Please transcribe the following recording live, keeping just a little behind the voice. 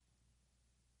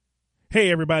Hey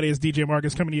everybody, it's DJ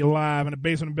Marcus coming to you live in the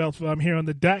basement of Beltsville. I'm here on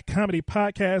the Dot Comedy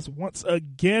Podcast once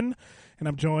again, and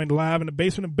I'm joined live in the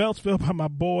basement of Beltsville by my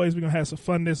boys. We're going to have some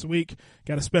fun this week.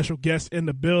 Got a special guest in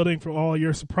the building for all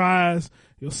your surprise.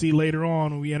 You'll see later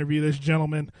on when we interview this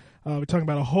gentleman. We're talking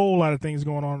about a whole lot of things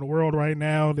going on in the world right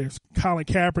now. There's Colin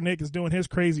Kaepernick is doing his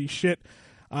crazy shit.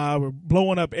 We're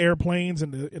blowing up airplanes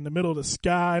in the middle of the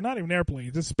sky. Not even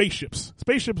airplanes, it's spaceships.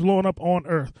 Spaceships blowing up on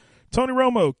Earth. Tony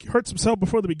Romo hurts himself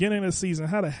before the beginning of the season.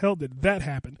 How the hell did that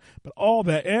happen? But all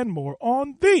that and more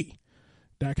on the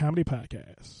Dot Comedy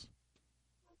Podcast.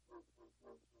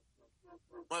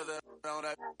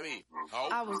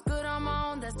 I was good on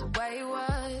my own, that's the way it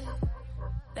was.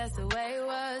 That's the way it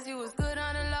was. You was good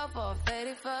on the low for a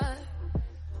faded fuck.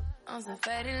 On some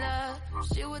faded love.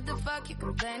 Shit, what the fuck you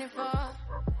complaining for?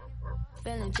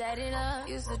 Feeling jaded up.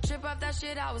 Used to trip off that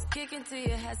shit I was kicking to you.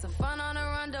 Had some fun on the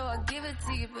run, though I give it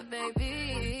to you, but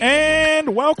baby.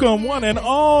 And welcome one and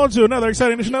all to another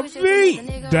exciting edition of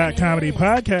the Dot Comedy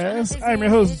Podcast. I'm your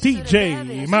host,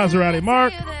 DJ Maserati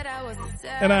Mark.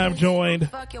 And I'm joined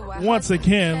once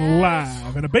again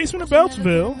live in the basement of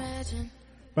Beltsville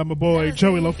by my boy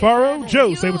Joey LaFaro.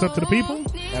 Joe, say what's up to the people.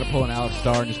 Gotta pull an Alex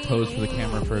Starr and just pose for the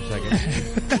camera for a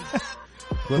second.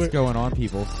 What's going on,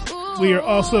 people? We are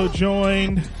also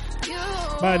joined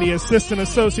by the assistant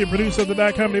associate producer of the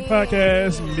Dot Comedy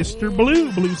Podcast, Mr.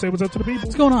 Blue. Blue, say what's up to the people.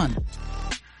 What's going on?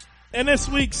 And this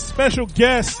week's special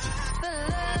guest,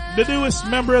 the newest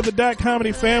member of the Dot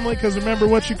Comedy family, because remember,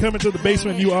 once you come into the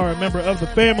basement, you are a member of the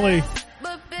family.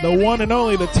 The one and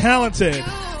only, the talented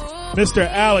Mr.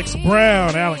 Alex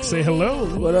Brown. Alex, say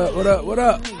hello. What up, what up, what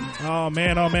up? Oh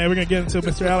man, we're going to get into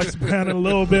Mr. Alex Brown in a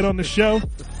little bit on the show.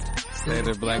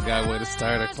 Standard black guy way to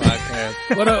start a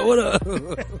podcast. What up, what up?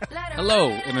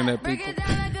 Hello, internet people.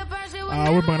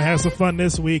 We're going to have some fun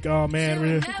this week. Oh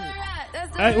man,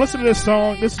 I listen to this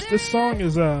song. This song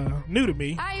is new to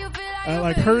me.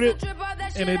 I heard it,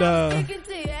 and it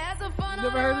You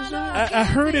never heard this song? I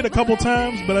heard it a couple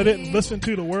times, but I didn't listen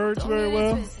to the words very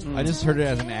well. I just heard it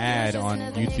as an ad on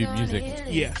YouTube Music.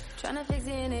 Yeah.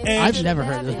 And I've never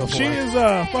heard this before. She is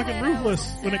fucking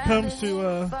ruthless when it comes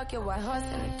to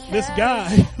this guy,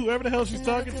 whoever the hell she's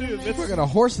talking to. We're fucking a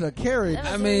horse in a carriage.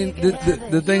 I mean,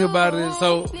 the thing about it is,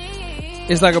 so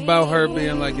it's like about her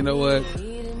being like, you know what?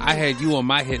 I had you on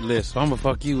my hit list, so I'm gonna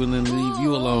fuck you and then leave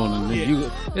you alone. And then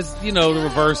you, it's, you know, the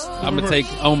reverse. I'm gonna take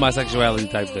on my sexuality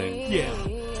type thing.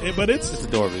 Yeah. But it's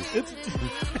adorable.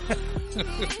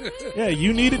 Yeah,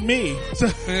 you needed me.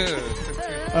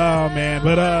 Oh man,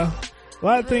 but a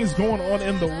lot of things going on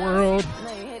in the world.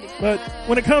 But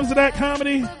when it comes to that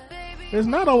comedy, there's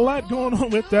not a lot going on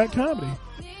with that comedy.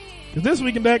 Because this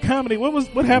week in that comedy,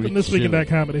 what happened this week in that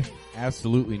comedy?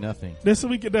 Absolutely nothing. This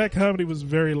week in that comedy was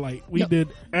very light. We did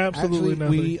absolutely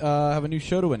nothing. We have a new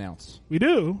show to announce. We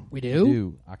do. We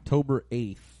do? October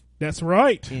 8th. That's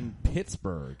right. In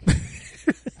Pittsburgh.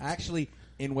 Actually,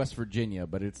 in West Virginia,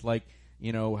 but it's like,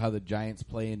 you know how the Giants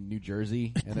play in New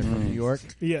Jersey and they're from New York?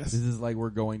 Yes. This is like we're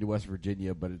going to West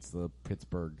Virginia, but it's the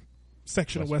Pittsburgh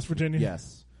section of West Virginia.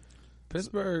 Yes.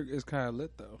 Pittsburgh is kind of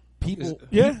lit though. People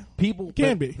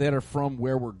can be that are from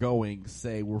where we're going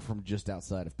say we're from just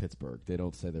outside of Pittsburgh. They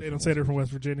don't say they're from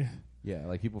West Virginia. Yeah,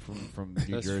 like people from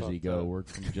New Jersey go, we're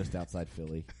from just outside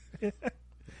Philly.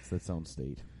 It's its own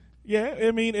state. Yeah,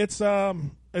 I mean, there's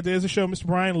a show. Mr.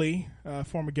 Brian Lee,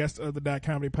 former guest of the Dot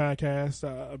Comedy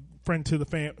Podcast, friend to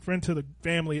the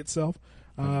family itself.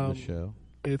 The show.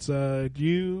 It's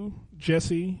you,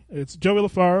 Jesse. It's Joey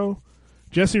LaFaro,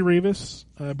 Jesse Rivas,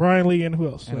 Brian Lee, and who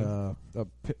else? A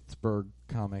Pittsburgh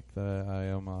comic that I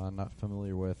am not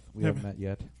familiar with. We haven't met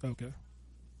yet. Okay.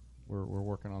 We're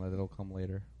working on it. It'll come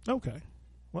later. Okay.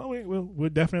 Well, we'll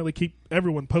definitely keep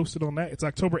everyone posted on that. It's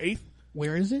October 8th.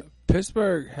 Where is it?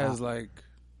 Pittsburgh has like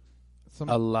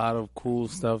a lot of cool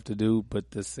stuff to do,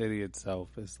 but the city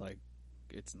itself is like,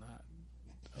 it's not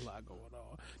a lot going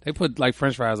on. They put like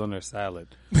French fries on their salad.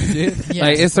 Yes.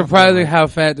 Like, it's surprising how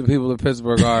fat the people of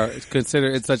Pittsburgh are. Consider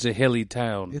it's such a hilly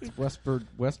town. It's West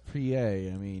PA.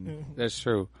 I mean, that's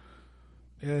true.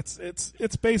 Yeah,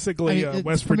 it's basically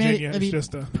West Virginia. It's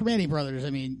just a Permane Brothers. I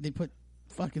mean, they put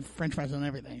fucking French fries on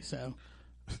everything. So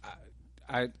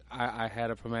I had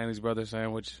a Permane's brother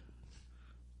sandwich.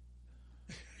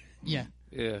 Yeah.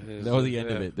 Yeah, that was the end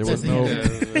of it. There was the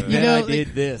no. I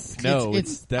did this. No,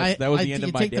 that was the end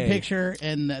of my day. You take the picture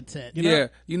and that's it.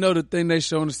 You know the thing they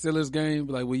show in the Steelers game,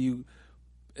 like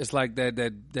it's like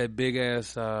that big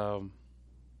ass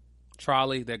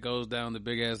trolley that goes down the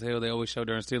big ass hill. They always show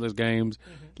during Steelers games,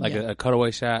 like a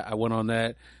cutaway shot. I went on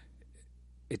that.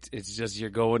 It's just you're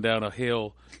going down a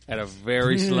hill at a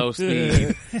very slow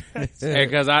speed,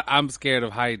 because I'm scared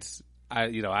of heights.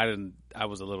 I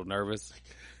was a little nervous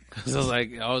because I was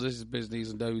like, oh, this bitch needs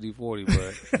some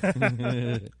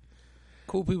WD-40, but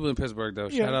cool people in Pittsburgh though.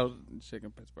 Yeah. Shout out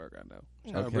Chicken Pittsburgh. I know.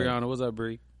 Shout out Brianna. What's up,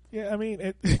 Bree? Yeah, I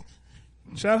mean,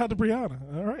 shout out to Brianna.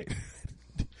 All right.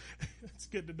 It's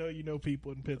good to know you know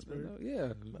people in Pittsburgh.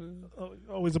 Yeah.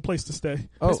 Always a place to stay.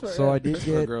 Oh, so I did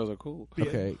Pittsburgh get... girls are cool.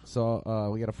 Okay, so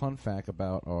we got a fun fact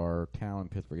about our town in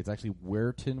Pittsburgh. It's actually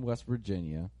Weirton, West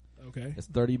Virginia. Okay. It's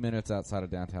 30 minutes outside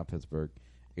of downtown Pittsburgh.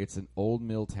 It's an old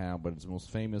mill town, but it's most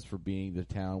famous for being the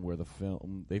town where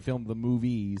they filmed the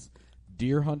movies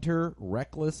Deer Hunter,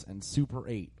 Reckless, and Super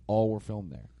 8. All were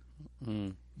filmed there.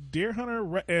 Mm. Deer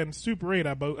Hunter and Super 8,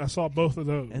 I saw both of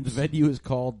those. And the venue is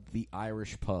called the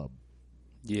Irish Pub.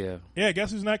 Yeah. Yeah,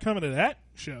 guess who's not coming to that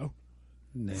show?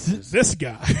 Niggas. This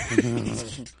guy.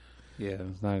 Yeah,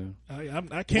 it's not.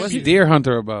 I can't. What's Deer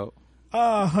Hunter about?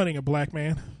 Hunting a black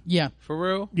man. Yeah. For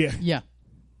real? Yeah. Yeah.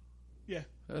 Yeah.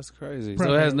 That's crazy.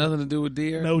 Probably. So it has nothing to do with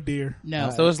deer? No deer.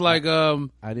 No. So it's like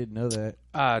I didn't know that.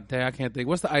 dang, I can't think.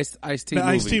 What's the Ice-T The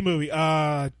movie? Ice-T movie.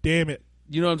 Damn it.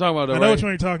 You know what I'm talking about though, I know right? which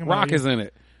one you're talking about. Rock is in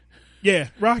it. Yeah,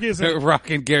 Rock is in Rock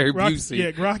and Gary Busey.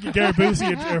 Yeah, Rock and Gary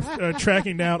Busey are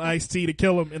tracking down Ice-T to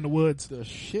kill him in the woods. The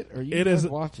shit are you It guys is-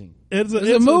 watching? It's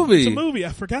a movie. It's a movie. I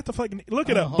forgot to fucking look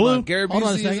it up. Hold Blue. on. Gary Hold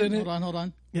on a Busey's second. in it. Hold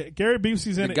on. Yeah, Gary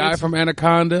Busey's in The it. guy It's- from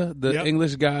Anaconda, the Yep.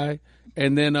 English guy,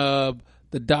 and then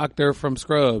the doctor from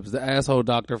Scrubs, the asshole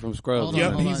doctor from Scrubs. Hold Yep,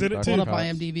 on. Hold he's on. in it too. Hold up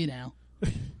IMDb now.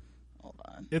 Hold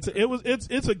on. It's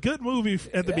a good movie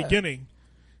at the beginning,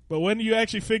 but when you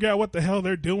actually figure out what the hell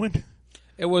they're doing,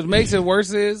 And what makes it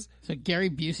worse is, So Gary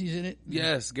Busey's in it?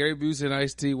 yes, Gary Busey and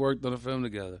Ice-T worked on a film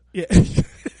together. yeah,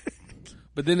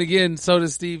 But then again, so did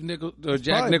Jack Probably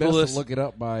best Nicholas to look it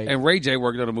up by... and Ray J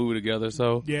worked on a movie together.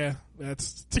 So yeah,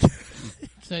 that's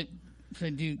So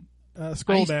do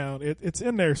scroll down. It's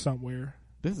in there somewhere.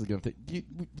 This is going to take...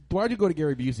 Why'd you go to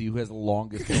Gary Busey, who has the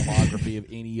longest filmography of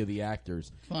any of the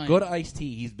actors? Fine. Go to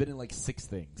Ice-T. He's been in like 6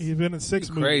 things. He's been in 6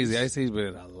 movies. crazy. Ice-T's been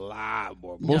in a lot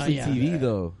more. Mostly yeah. TV,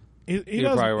 though. He You're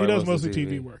does. probably right, He does mostly mostly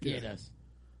TV TV. work. yeah, it does.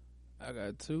 I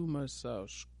got too much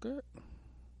sauce. Skirt.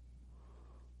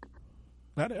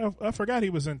 I forgot he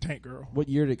was in Tank Girl. What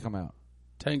year did it come out?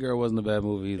 Tank Girl wasn't a bad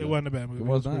movie either. It wasn't a bad movie. It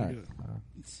was pretty not. good.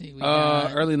 Let's see. We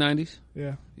got Early 90s.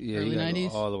 Yeah, Yeah, Early you gotta go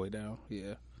 90s? all the way down.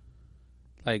 Yeah,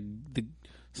 like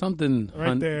something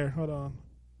right there. Hold on.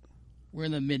 we're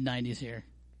in the mid 90s here.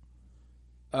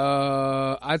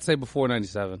 I'd say before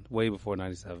 97, way before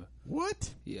 97. What?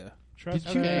 Yeah, Trust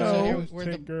Did you me, know- We're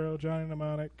Tank the- Girl, Johnny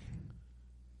Mnemonic.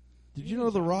 Did you know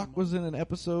The Rock was in an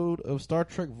episode of Star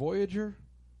Trek Voyager?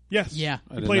 Yes. Yeah.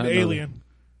 I He did played not the know alien.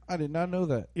 I did not know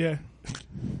that. Yeah.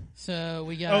 So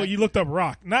we got. Oh, you looked up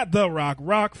Rock, not The Rock.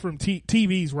 Rock from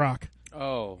TV's Rock.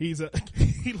 Oh. He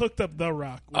looked up The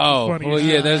Rock. which is Oh, funny well, as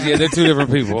yeah, shit. they're two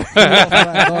different people.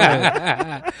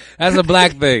 That's a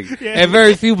black thing. Yeah. And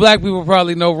very few black people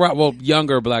probably know Rock. Well,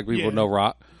 younger black people Yeah. know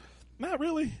Rock. Not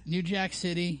really. New Jack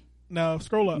City. No,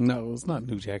 scroll up. No, it's not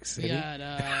New Jack We City. got.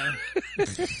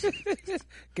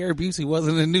 Gary Busey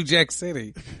wasn't in New Jack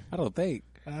City. I don't think.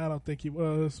 I don't think he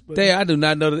was. But I do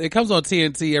not know that. It comes on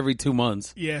TNT every 2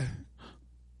 months. yeah.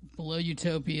 Below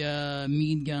Utopia,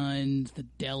 Mean Guns, The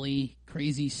Deli,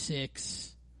 Crazy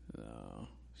Six, Oh,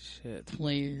 shit.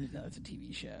 Players. No, it's a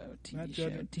TV show. Not TV show.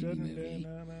 Judgment, TV Judgment movie. Day.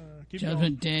 No. Keep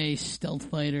Judgment Day, Stealth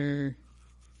Fighter.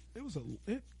 going.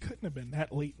 It couldn't have been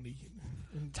that late in the.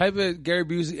 Type of Gary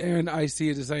Busey and Ice-T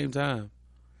at the same time.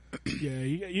 Yeah,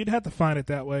 you'd have to find it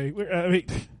that way. I mean,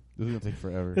 This is going to take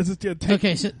forever. this is take,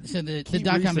 Okay, so the Keep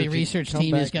Doc Comedy researching. research Come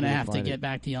team back is going to and we'll have to find get it.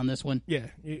 back to you on this one. Yeah,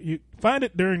 you find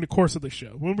it during the course of the show.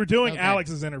 When we're doing Okay.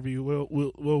 Alex's interview,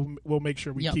 we'll make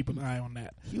sure we Yep. keep an eye on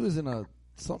that. He was in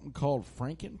something called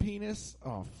Frankenpenis?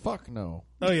 Oh, fuck no.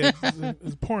 Oh yeah,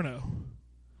 it's porno.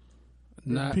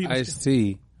 Not Penis-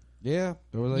 Ice-T. Yeah,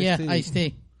 there was Yeah, Ice-T. Ice-T.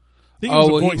 I think Oh, he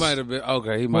well, was a he voice. might have been.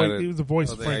 Okay, he might have. He was a voice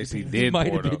Oh, of the Ice-T Frankenstein. did He might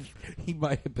porno. have been. He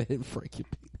might have been in Frankenpenis.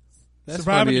 That's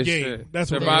Surviving funny the as game. shit.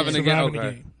 That's what Surviving it is. the game. Surviving Okay.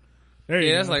 the game. There you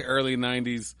Yeah, go. that's like early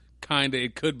 90s. Kind of.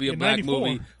 It could be a In black 94.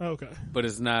 movie, Okay. but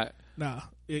it's not. Nah,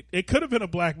 it could have been a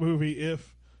black movie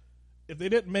if they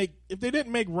didn't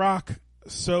make Rock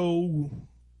so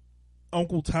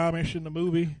Uncle Tomish in the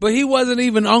movie. But he wasn't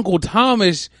even Uncle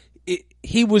Thomas.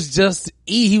 He was just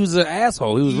he was an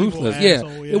asshole. He was Evil ruthless.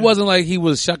 asshole, yeah. It wasn't like he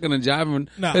was shucking and jiving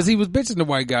Nah. because he was bitching to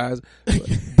white guys,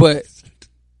 but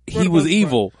he the was most part.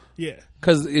 evil Yeah,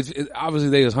 because obviously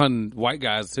they was hunting white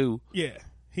guys too. yeah.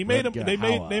 He made him. Red They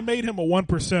Gahawa. made him a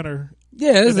 1%er.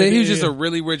 Yeah, that's Yeah, it. He was yeah, just yeah. a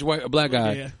really rich black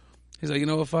guy. Yeah, He's like, you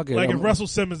know what, fuck it. like if I'm- Russell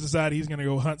Simmons decided he's going to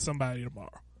go hunt somebody tomorrow.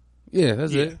 yeah,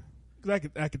 that's Yeah, it. 'cause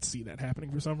I could see that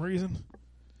happening for some reason.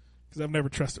 Because I've never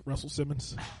trusted Russell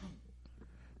Simmons.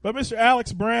 But Mr.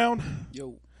 Alex Brown,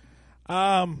 Yo.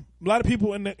 a lot of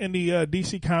people in the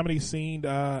DC comedy scene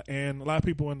and a lot of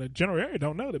people in the general area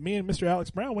don't know that me and Mr.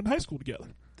 Alex Brown went to high school together.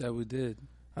 That we did.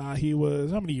 He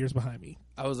was how many years behind me?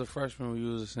 I was a freshman when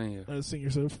you was a senior. I was a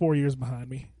senior, so 4 years behind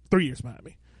me, 3 years behind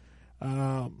me.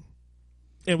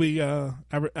 And we, I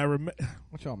remember.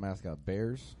 What's y'all mascot?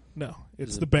 Bears? No,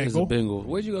 it's the Bengal. It's the Bengal.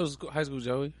 Where'd you go to high school,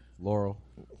 Joey? Laurel.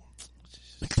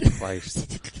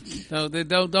 Christ. No,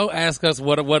 don't ask us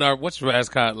what's your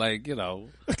mascot like. Come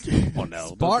on now.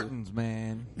 Spartans,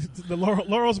 man. The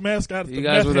Laurel's mascot. Is You the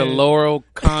guys were meth the head. Laurel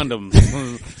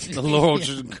condoms. The Laurel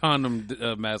condom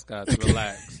mascots.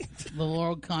 Relax. The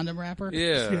Laurel condom wrapper.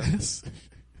 Yeah. Yes.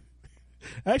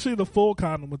 Actually, the full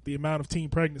condom with the amount of teen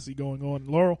pregnancy going on in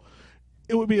Laurel,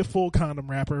 it would be a full condom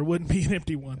wrapper. It wouldn't be an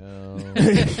empty one.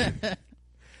 Oh.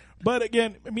 But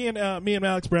again, me and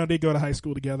Alex Brown did go to high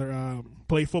school together.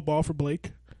 Played football for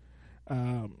Blake.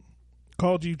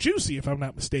 Called you Juicy, if I'm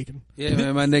not mistaken. Yeah,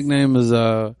 man. My nickname is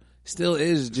still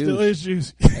is Juice. Still is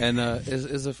Juicy. And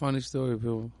it's a funny story,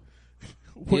 people.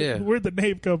 Where'd the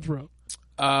name come from?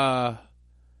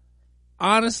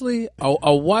 Honestly,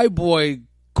 a white boy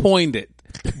coined it.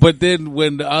 But then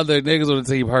when the other niggas on the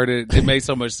team heard it, it made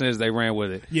so much sense they ran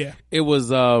with it. Yeah. It was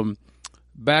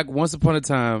back once upon a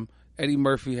time, Eddie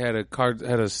Murphy had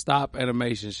a stop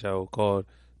animation show called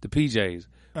The PJs,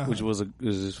 which was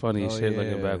just funny as shit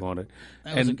looking back on it.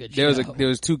 That was a good there show. There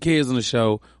was two kids on the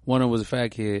show. One of them was a fat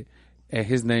kid, and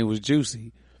his name was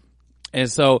Juicy. And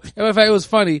so, in fact, it was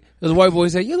funny. This white boy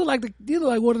said, "You look like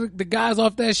one of the guys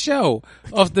off that show,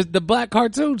 off the black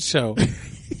cartoon show."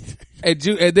 And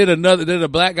then a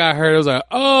black guy heard it, was like,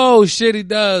 "Oh shit, he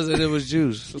does," and it was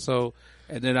Juice. So,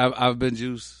 and then I've been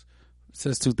Juice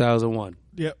since 2001.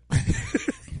 Yep.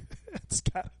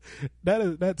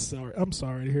 That's sorry. I'm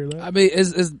sorry to hear that. I mean,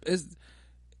 it's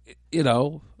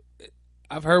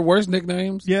I've heard worse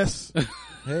nicknames. Yes.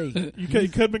 Hey, You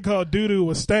could have been called Doo-Doo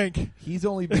with Stank. he's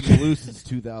only been loose since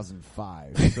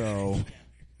 2005, so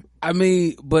I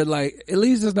mean, but like, at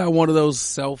least it's not one of those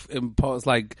self-imposed,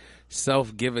 like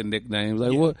self-given nicknames.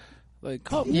 Like what? Like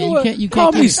call, Yeah, you can't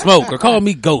call give me yourself- Smoke or call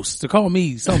me Ghost or call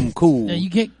me something cool. No, you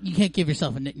can't give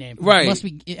yourself a nickname. Right.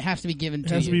 It has to be given It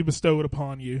to has you. to be bestowed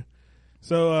upon you.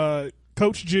 So,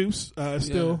 Coach Juice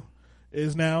still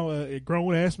is now a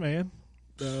grown-ass man.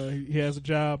 He has a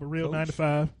job, a real Coach? 9 to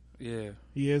 5. Yeah.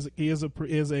 He is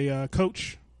a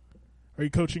coach. Are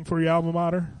you coaching for your alma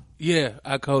mater? Yeah,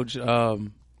 I coach. I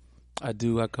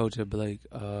coach at Blake.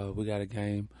 We got a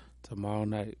game tomorrow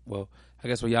night. Well, I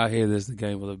guess when y'all hear this, the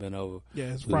game will have been over.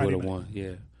 Yeah, it's We Friday would have night. won.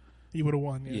 Yeah. You would have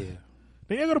won. Yeah. Yeah.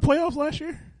 Did y'all go to playoffs last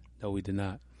year? No, we did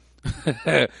not.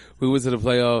 We went to the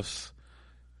playoffs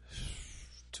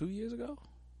 2 years ago.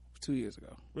 2 years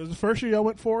ago. Was it the first year y'all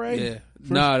went 4A? Yeah.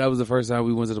 No, that was the first time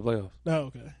we went to the playoffs.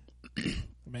 Oh, okay.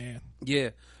 Man. Yeah.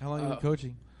 how long have you been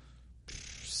coaching?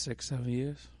 6-7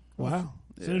 years. Wow.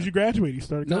 As soon Yeah. as you graduated, you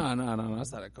started coaching. No. I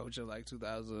started coaching like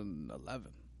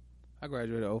 2011. I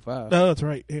graduated 05. No, that's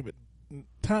right. Damn it.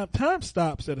 Time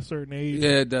stops at a certain age.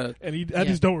 Yeah, it does. And I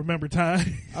just don't remember time.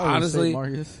 I would Honestly, say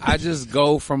Marcus. I just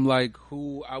go from like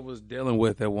who I was dealing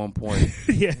with at one point.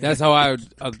 Yeah. That's how I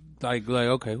like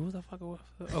okay, who the fuck was?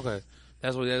 Okay,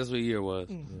 that's what year was.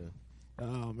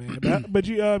 Oh man. But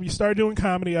you started doing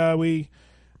comedy. I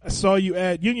saw you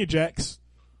at Union Jacks.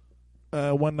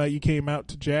 One night you came out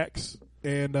to Jacks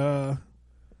and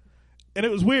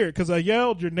it was weird because I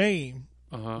yelled your name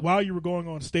while you were going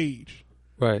on stage.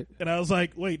 Right. And I was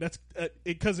like, wait, that's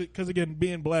because again,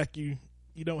 being black, you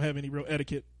don't have any real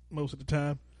etiquette most of the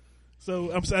time.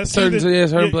 So I see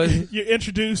certain places. You're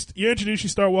introduced. You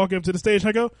start walking up to the stage. And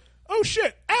I go, oh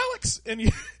shit, Alex, and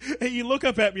you look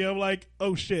up at me. I'm like,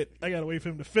 oh shit, I gotta wait for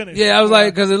him to finish. Yeah, I was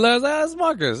like, because it's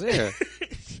Marcus. Yeah.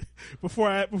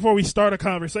 before we start a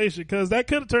conversation, because that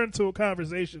could have turned into a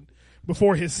conversation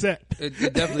before his set. It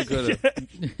definitely could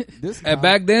have. And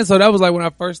back then, so that was like when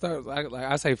I first started. Like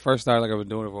I say first started, like I've been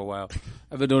doing it for a while.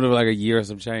 I've been doing it for like a year or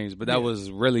some change, but that was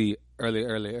really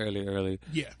early.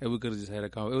 Yeah. And we could have just had a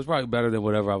conversation. It was probably better than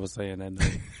whatever I was saying that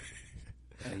night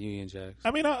at Union Jacks.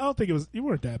 I mean, I don't think you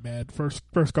weren't that bad first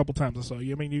couple times I saw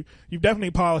you. I mean, you've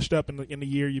definitely polished up in the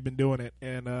year you've been doing it,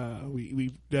 and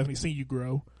we've definitely seen you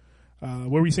grow. What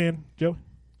were you saying, Joe?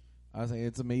 I was saying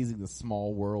it's amazing the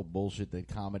small world bullshit that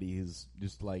comedy has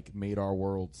just like made our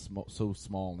world so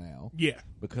small now. Yeah,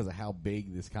 because of how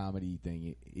big this comedy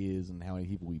thing is and how many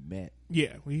people we met.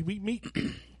 Yeah, we meet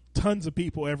tons of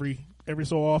people every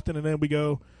so often, and then we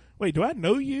go, wait, do I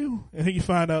know you? And then you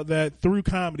find out that through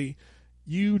comedy,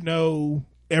 you know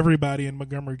everybody in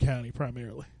Montgomery County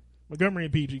primarily, Montgomery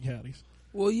and PG counties.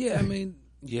 Well, yeah, I mean,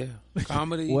 Yeah,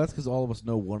 comedy. Well, that's because all of us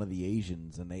know one of the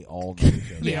Asians, and they all know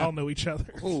each other. They all know each other.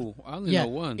 Oh, I only Yeah, know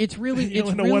one. it's really You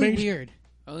only know really one Asian? weird.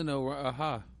 I only know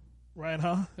Aha. Ryan,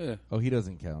 huh? Yeah. Oh, he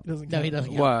doesn't count. Doesn't No, count. he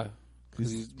doesn't. Why?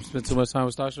 Because he spent too much time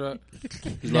with Starstruck.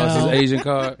 He No. lost his Asian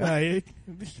card.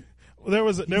 There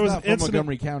was He's an not from incident.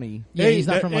 Montgomery County. Yeah, he's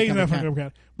not from Montgomery County. Montgomery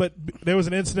County. But there was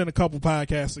an incident a couple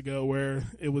podcasts ago where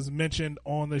it was mentioned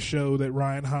on the show that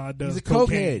Ryan Ha does He's a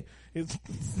cocaine. cokehead.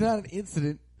 It's not an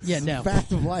incident. Yeah, It's no. a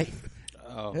fact of life.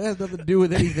 Oh. It has nothing to do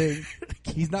with anything.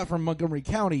 He's not from Montgomery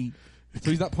County, so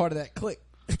he's not part of that clique.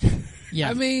 Yeah,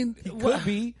 I mean, He could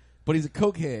be, but he's a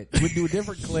cokehead. He would do a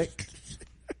different clique.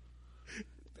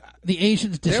 the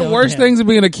Asians. there disowned are worse him. things to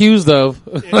being accused of.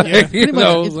 Yeah. Pretty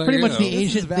much, it's pretty much the This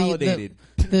is Asian. validated.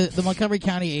 The Montgomery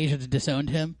County Asians disowned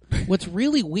him. What's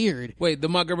really weird? Wait, the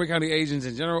Montgomery County Asians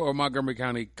in general, or Montgomery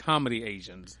County comedy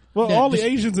Asians? Well, Yeah, all the just-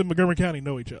 Asians in Montgomery County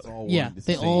know each other. All Yeah, one. It's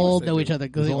they the same. all they know do. each other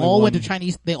because There's they only all went to one.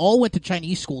 Chinese. They all went to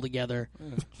Chinese school together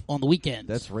on the weekends.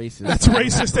 That's racist. That's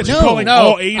racist that you're No, calling No,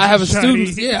 all Asians I have Chinese.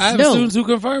 students. Yeah, I have No. students who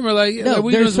confirm it. Like, No, like,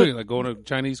 what are you there's doing? some- Like going to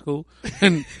Chinese school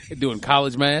and doing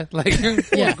college math. Like,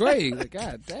 Yeah. great. Like,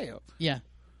 God damn. Yeah,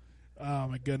 Oh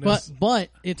my goodness. but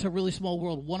it's a really small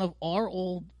world. One of our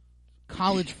old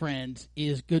college friends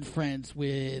is good friends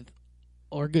with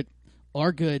our good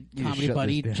You comedy shut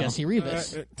buddy this down. Jesse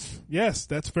Rivas. Yes,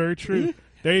 that's very true.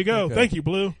 There you go. Okay. Thank you,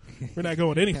 Blue. We're not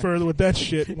going any further with that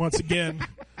shit once again,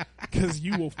 because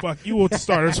you will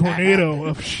start a tornado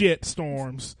of shit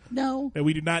storms No, that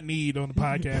we do not need on the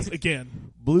podcast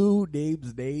again. Blue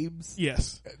names.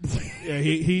 Yes. Yeah,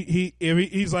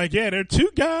 he's like, yeah, there are two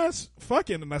guys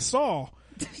fucking, and I saw,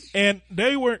 and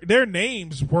their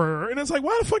names were, and it's like,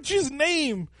 why the fuck just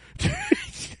name?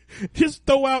 Just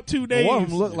throw out two names. One of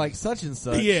them looked like such and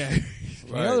such. Yeah.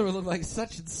 The other one looked like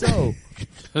such and so.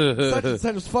 Such and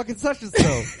such was fucking such and so.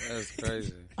 That's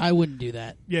crazy. I wouldn't do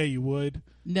that. Yeah, you would.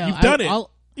 No, You've done it.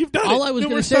 All You've done it. I was going to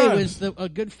numerous say times. was a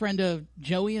good friend of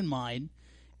Joey and mine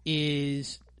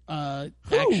is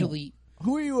actually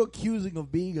Who are you accusing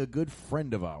of being a good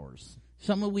friend of ours?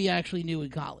 someone we actually knew in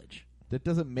college. That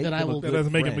doesn't make That him I a will- good That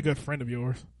doesn't make friend. him a good friend of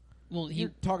yours. Well, he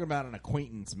You're talking about an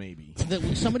acquaintance, maybe.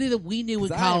 somebody that we knew in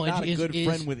 'Cause college I am not a is good is-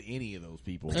 friend with any of those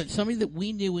people. somebody that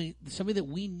we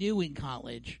knew in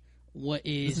college. What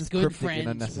This is is good cryptic and friends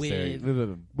unnecessary.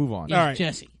 with Move on. is All right.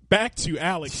 Jesse. Back to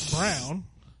Alex Brown.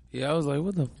 Yeah, I was like,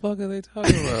 what the fuck are they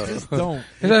talking about? Don't.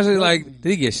 It's actually like, did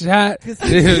he get shot? Does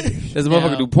the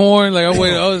motherfucker No. do porn? Like, I'm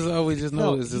waiting. Oh, we just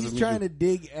know No, it's just he's a trying to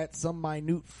dig at some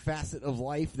minute facet of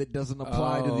life that doesn't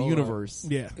apply to the Oh. universe.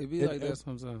 Yeah, It be like that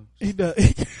sometimes. he does.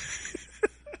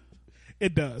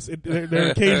 It does. There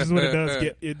are occasions when it does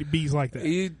get it bees like that.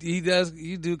 He does.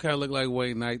 You do kind of look like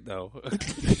Wayne Knight, though.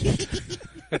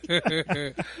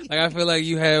 Like, I feel like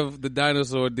you have the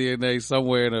dinosaur DNA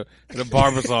somewhere in a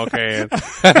Barbasol can.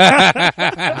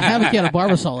 I have a can of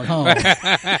Barbasol at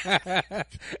home.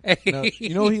 No,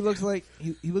 you know what he looks like?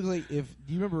 He looks like if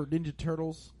do you remember Ninja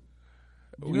Turtles?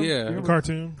 Do you Yeah. remember, The remember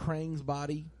cartoon, Krang's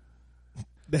body.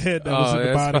 the head that was in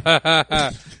the body.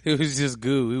 body. It was just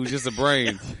goo. He was just a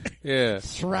brain. Yeah.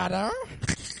 Shredder,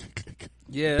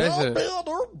 Yeah, that's it.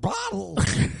 builder, bottle.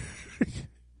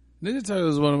 Ninja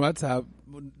Turtles is one of my top.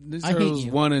 Ninja I hate Turtles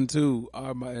you. 1 and 2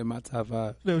 are in my top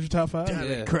 5. That was your top five.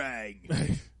 Yeah.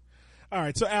 Krang. All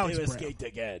right, so Alex Brown,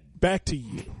 again. back to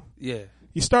you. Yeah.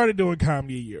 You started doing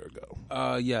comedy a year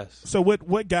ago. Yes. So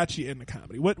what got you into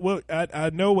comedy? What I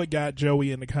know what got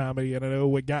Joey into comedy, and I know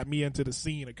what got me into the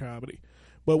scene of comedy.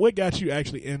 But what got you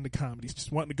actually into comedy?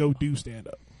 Just wanting to go do stand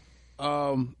up.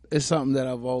 It's something that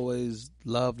I've always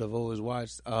loved. I've always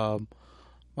watched.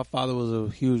 My father was a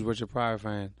huge Richard Pryor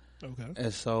fan. Okay.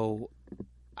 And so,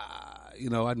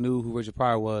 I knew who Richard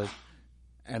Pryor was,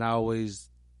 and I always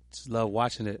just loved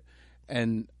watching it.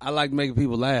 And I like making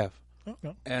people laugh.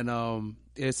 Okay. And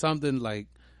it's something like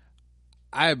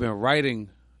I had been writing,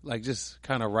 like just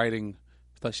kind of writing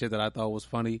the shit that I thought was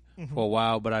funny for a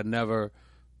while, but I never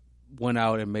went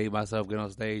out and made myself get on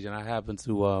stage. And I happened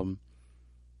to,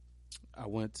 I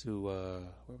went to,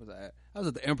 where was I at? I was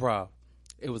at the Improv.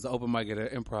 It was the open mic at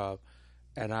the Improv.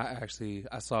 And I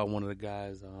saw one of the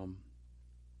guys,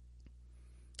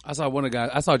 I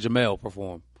saw Jamel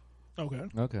perform. Okay.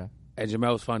 Okay. And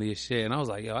Jamel was funny as shit. And I was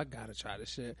like, yo, I got to try this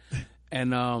shit.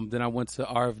 And then I went to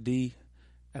RFD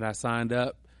and I signed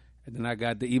up. And then I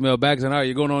got the email back saying, all right,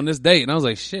 you're going on this date. And I was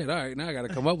like, shit, all right, now I got to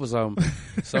come up with something.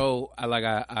 So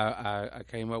I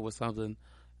came up with something.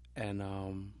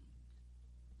 And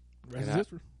Rest is And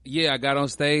history. yeah, I got on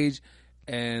stage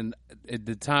and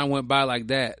the time went by like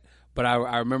that. But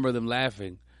I remember them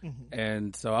laughing.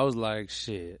 And so I was like,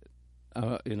 shit.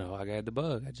 I got the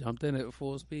bug. I jumped in it at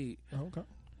full speed. Okay.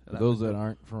 For those that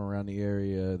aren't from around the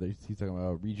area, he's talking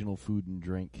about regional food and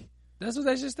drink. That's what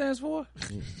that shit stands for?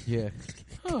 Yeah.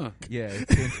 Huh. Yeah.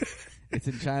 It's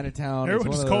in Chinatown.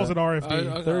 Everyone just calls it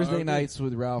RFD. Thursday nights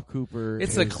with Ralph Cooper.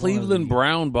 It's a Cleveland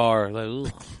Brown bar.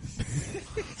 Like,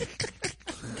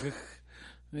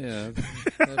 yeah.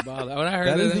 That bothered. When I heard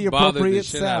that is the bothered appropriate the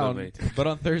shit out of me. sound. But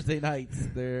on Thursday nights,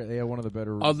 they have one of the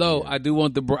better. Although I do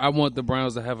want I want the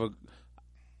Browns to have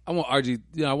I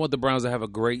want the Browns to have a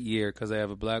great year because they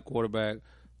have a black quarterback,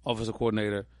 offensive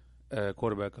coordinator,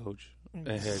 quarterback coach, and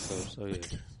head coach. So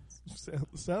yeah,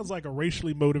 sounds like a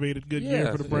racially motivated good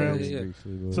year for the Browns. Yeah.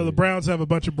 So the Browns have a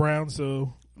bunch of Browns.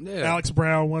 So Alex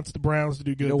Brown wants the Browns to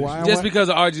do good. You know why just because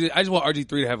of RG, I just want RG3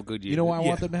 to have a good year. You know why I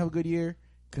want them to have a good year?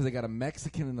 Because they got a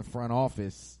Mexican in the front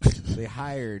office they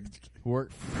hired who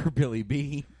worked for Billy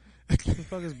B. What the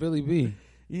fuck is Billy B?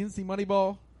 You didn't see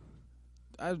Moneyball?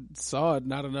 I saw it,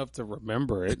 not enough to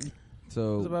remember it.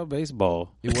 So It was about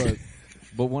baseball. it was.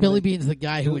 But one Billy of the, Bean's the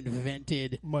guy who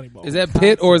invented. Moneyball. Is that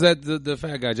Pitt or is that the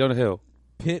fat guy, Jonah Hill?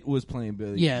 Pitt was playing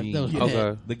Billy Yeah, Bean. that was Pitt.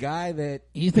 Okay. The guy that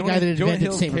He's the guy that Jonah invented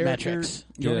Hill's character- sabermetrics.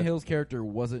 Jonah Yeah. Hill's character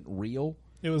wasn't real.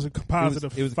 It was a composite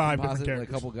It was of 5 a composite different of characters.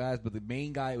 a couple guys, but the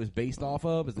main guy it was based off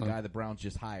of is the guy the Browns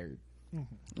just hired.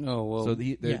 Oh well. So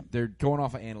they're going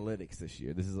off of analytics this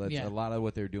year. This is Yeah. a lot of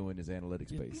what they're doing is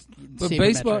analytics based. but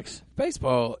Sabermetrics.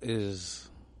 baseball is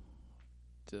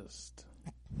just.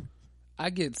 I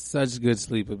get such good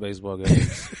sleep at baseball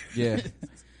games, Yeah,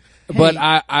 but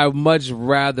I much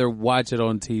rather watch it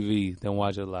on TV than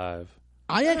watch it live.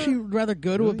 I actually would rather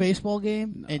go to a baseball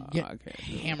game and I get can't do it.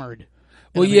 hammered.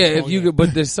 Well, than a yeah, baseball if you game. could,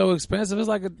 but they're so expensive. It's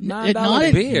like a $9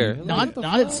 Not beer. at,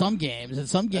 not at some games. At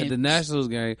some games, At the Nationals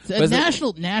game. At But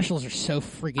Nationals are so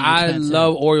freaking I expensive.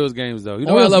 love Orioles games though. You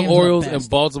know Orioles why I love games are the Orioles and best.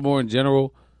 Baltimore in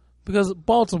general? Because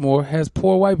Baltimore has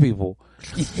poor white people.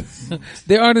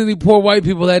 There aren't any poor white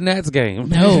people at Nats game.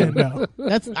 No, No.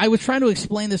 I was trying to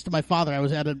explain this to my father. I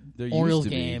was at an There used Orioles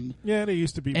to be. game, Yeah, they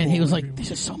used to be. and he poor was like, people.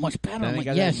 "This is so much better." Then I'm they like,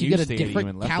 got "Yes, that you get a used stadium different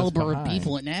and left us caliber of behind.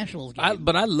 people at Nationals games."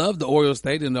 But I love the Orioles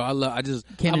stadium though. I've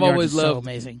Camden always Yards is so loved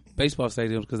amazing. baseball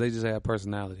stadiums because they just have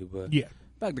personality. But Yeah,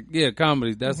 back to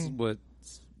comedy. That's what.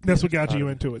 that's what got you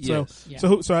into it. Yes.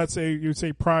 So I'd say you'd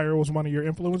say Pryor was one of your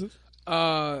influences.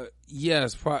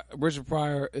 Yes, Richard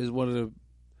Pryor is one of the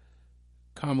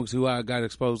comics who I got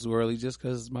exposed to early just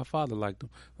because my father liked him.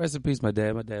 Rest in peace, my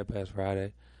dad. My dad passed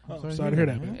Friday. Oh, sorry to hear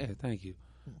that, man. Yeah, thank you.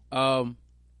 But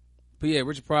yeah,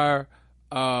 Richard Pryor.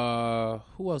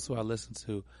 Who else do I listen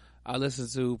to? I listen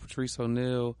to Patrice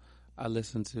O'Neal. I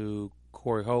listen to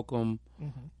Corey Holcomb.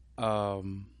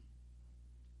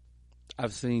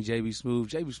 I've seen JB Smoove.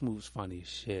 JB Smoove is funny as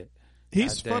shit.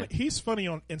 He's Goddamn. funny. He's funny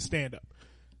in stand up.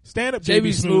 Stand up. JB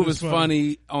Smoove is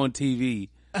funny on TV.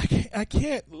 I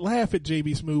can't laugh at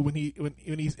JB Smoove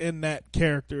when he's in that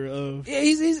character of Yeah,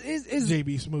 he's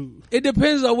JB Smoove. It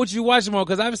depends on what you watch him on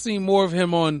because I've seen more of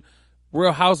him on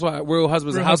Real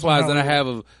Husbands and Housewives than I have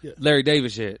of Larry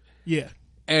David shit. Yeah,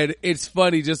 And it's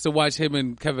funny just to watch him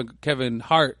and Kevin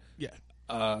Hart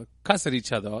yeah. cuss at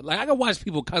each other. Like I can watch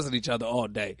people cuss at each other all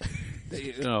day,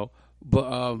 you know.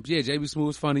 But yeah, JB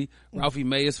Smoove is funny. Ralphie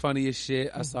May is funny as shit.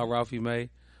 I saw Ralphie May.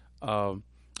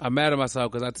 I'm mad at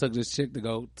myself because I took this chick to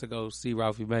go see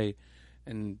Ralphie May,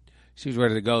 and she was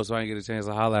ready to go, so I didn't get a chance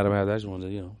to holler at him after. I just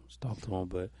wanted to just talk to him.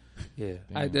 But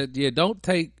yeah, don't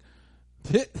take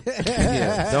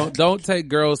don't take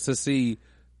girls to see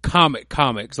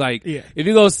comics. Like if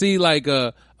you go see like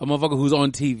a motherfucker who's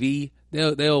on TV,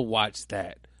 they'll watch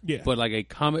that. Yeah. But like a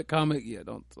comic,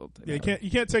 don't take that.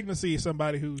 You can't take them to see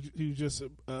somebody who's just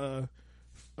a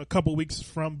couple weeks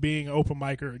from being an open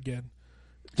micer again.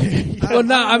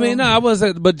 Well, I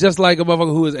wasn't say, but just like a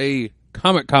motherfucker who is a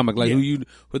comic, like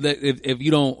if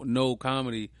you don't know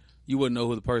comedy, you wouldn't know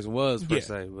who the person was per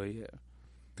se. But yeah,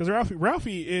 because Ralphie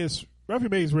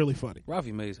May is really funny.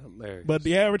 Ralphie May is hilarious. But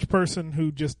the average person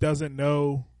who just doesn't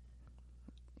know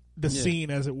the scene,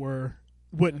 as it were,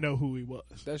 wouldn't know who he was.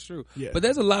 That's true. Yeah. But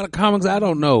there's a lot of comics I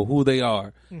don't know who they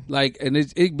are. Like, and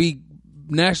it be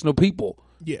national people.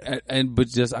 Yeah. But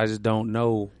I just don't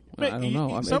know. I don't know.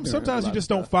 I'm ignorant Sometimes of you a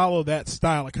just lot of don't stuff. follow that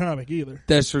style of comic either.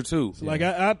 That's true too. So like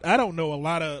I don't know a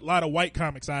lot of white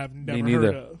comics I've never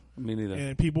heard of. Me neither.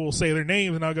 And people will say their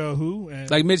names and I'll go, who? And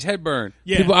Like Mitch Hedberg.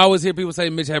 Yeah. I always hear people say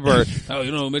Mitch Hedberg. Oh,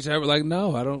 you know Mitch Hedberg? Like,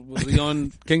 no, I don't. Was he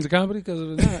on Kings of Comedy? Because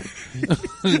of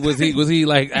that. was he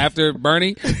like after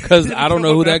Bernie? Because I don't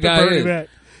know who that guy is. Back.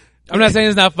 I'm not saying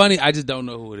it's not funny. I just don't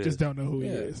know who it is. Just don't know who he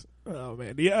is. Oh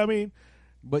man. Yeah, I mean,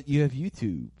 but you have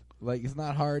YouTube. Like it's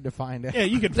not hard to find out. yeah,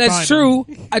 you can. That's find true.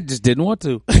 them. I just didn't want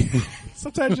to.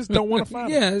 Sometimes you just don't want to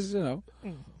find them. Yeah, it's,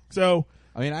 So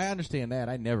I mean, I understand that.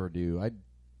 I never do. I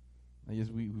I guess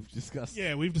we've discussed.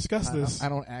 Yeah, we've discussed this. I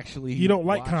don't actually. You don't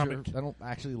like watch comedy. I don't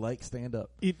actually like stand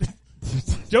up.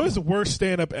 Joe is the worst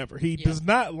stand-up ever. He does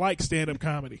not like stand-up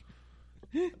comedy.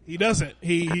 He doesn't.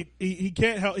 He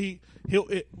can't help.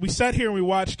 We sat here and we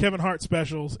watched Kevin Hart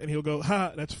specials, and he'll go,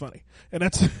 "Ha, that's funny," and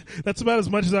that's about as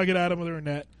much as I get out of him. Other than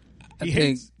that, I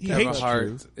think Kevin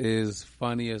Hart is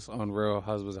funniest on Real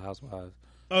Husbands and Housewives.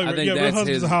 Oh, I think Real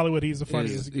Husbands of Hollywood. He's the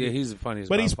funniest. He's the funniest.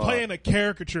 But he's playing a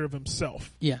caricature of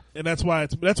himself. Yeah, and that's why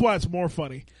it's more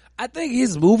funny. I think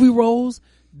his movie roles,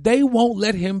 they won't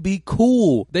let him be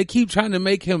cool. They keep trying to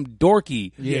make him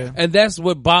dorky. Yeah. And that's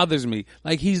what bothers me.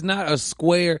 Like, he's not a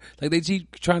square. Like, they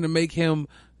keep trying to make him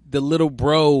the little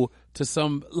bro to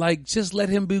some, like, just let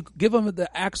him be, give him the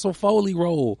Axel Foley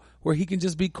role where he can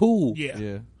just be cool.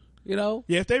 Yeah. You know?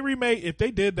 Yeah, if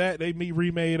they did that, they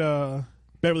remade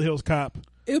Beverly Hills Cop.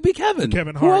 It would be Kevin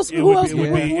Hart. Who else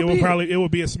It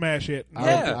would be a smash hit.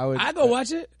 I go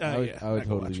watch it. I would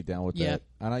totally be down with that.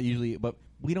 I'm not usually, but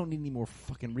we don't need any more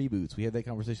fucking reboots. We had that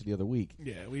conversation the other week.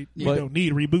 Yeah, we don't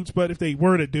need reboots, but if they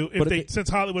were to do, since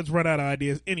Hollywood's run out of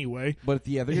ideas anyway, but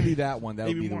they're gonna do that one. That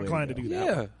would be more inclined to do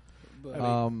that.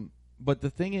 Yeah. But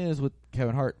the thing is with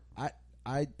Kevin Hart,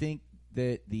 I think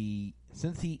that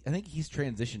I think he's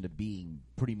transitioned to being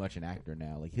pretty much an actor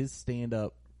now. Like, his stand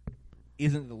up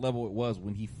isn't the level it was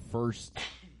when he first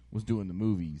was doing the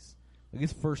movies. Like,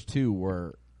 his first two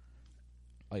were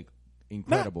like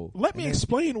incredible. Let Me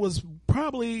Explain was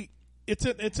probably it's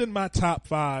in my top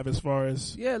 5 as far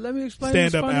as Let Me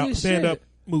Explain stand up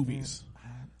movies.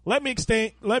 Let Me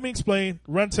Explain.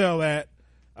 Run Tell That.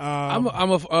 I'm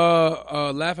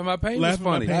a Laugh at My Pain was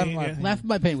funny. Laugh at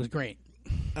My Pain was great.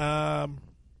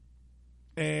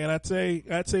 And I'd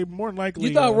say more than likely.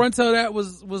 You thought Run Tell That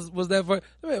was that for?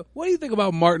 What do you think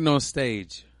about Martin on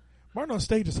stage? Martin on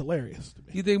stage is hilarious to me.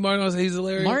 You think Martin on stage is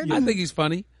hilarious? Martin? I think he's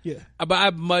funny. Yeah, but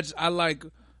I like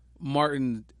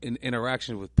Martin in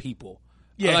interaction with people.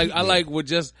 Yeah, I like with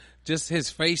just his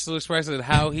facial expression and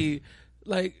how he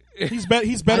like. He's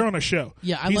better on a show.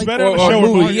 Yeah, he's like better on a show.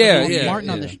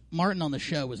 Movie. Martin on the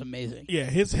show was amazing. Yeah,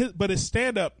 but his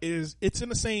stand up it's in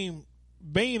the same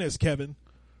vein as Kevin,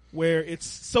 where it's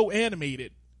so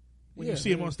animated. When you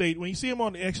see him on stage, when you see him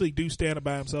actually do stand up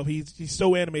by himself, he's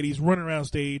so animated. He's running around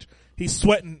stage. He's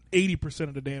sweating 80%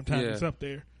 of the damn time he's up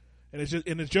there, and it's just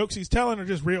the jokes he's telling are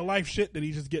just real life shit that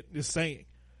he's just saying.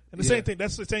 And the same thing.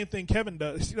 That's the same thing Kevin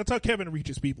does. That's how Kevin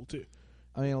reaches people too.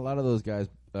 I mean, a lot of those guys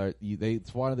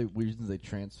it's one of the reasons they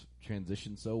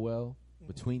transition so well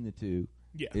between the two.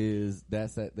 Yeah, is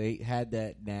that they had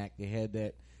that knack, they had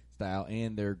that style,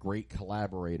 and they're great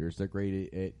collaborators. They're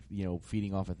great at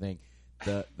feeding off a thing.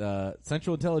 The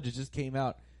Central Intelligence just came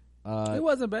out. It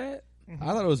wasn't bad. I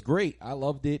thought it was great. I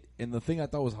loved it. And the thing I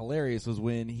thought was hilarious was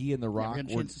when he and The Rock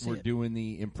were doing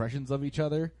the impressions of each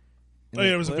other. Oh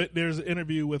yeah, there's an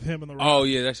interview with him and The Rock. Oh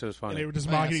yeah, that shit was funny. And they were just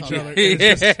mocking each other.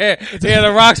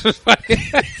 The Rocks was funny.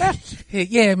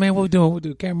 Yeah, man, what we doing? We'll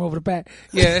do camera over the back.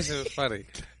 Yeah, that shit was funny.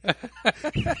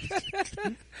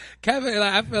 Kevin,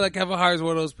 I feel like Kevin Hart is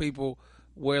one of those people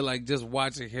where like just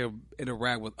watching him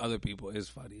interact with other people is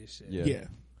funny as shit.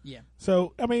 Yeah.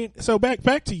 So I mean,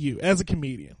 back to you as a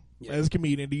comedian. Yeah. As a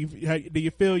comedian, do you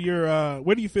feel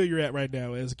where do you feel you're at right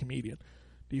now as a comedian?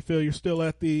 Do you feel you're still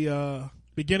at the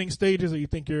beginning stages, or you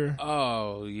think you're?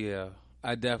 Oh yeah,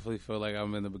 I definitely feel like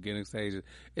I'm in the beginning stages.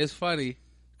 It's funny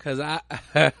because I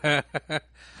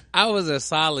I was at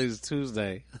Solly's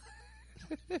Tuesday,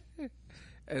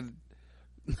 and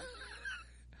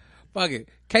fuck it,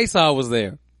 K-Saw was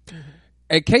there,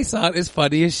 and K-Saw is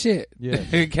funny as shit. Yeah,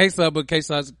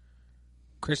 K-Saw's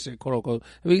Christian, quote unquote.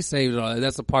 I mean, he saved all that.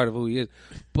 That's a part of who he is.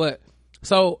 But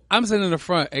so I'm sitting in the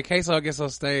front, and K-Saw gets on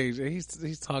stage, and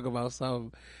he's talking about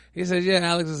something. He says, "Yeah,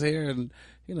 Alex is here, and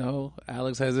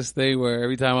Alex has this thing where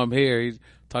every time I'm here, he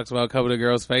talks about covering the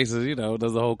girls' faces.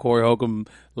 Does the whole Corey Holcomb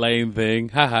lane thing.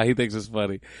 Haha, he thinks it's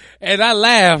funny, and I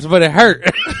laughed, but it hurt.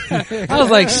 I was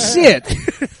like, shit,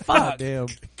 fuck, damn."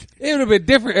 It would have been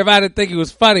different if I didn't think he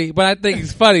was funny, but I think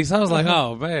he's funny, so I was like,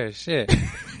 oh man, shit.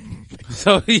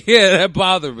 So yeah, that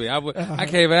bothered me. I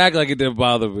can't even act like it didn't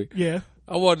bother me. Yeah.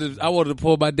 I wanted to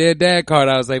pull my dad card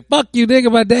out and say, fuck you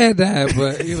nigga, my dad died.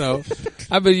 But,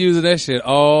 I've been using that shit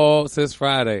all since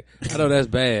Friday. I know that's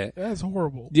bad. That's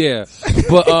horrible. Yeah.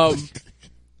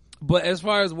 But as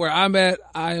far as where I'm at,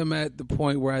 I am at the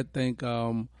point where I think,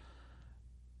 I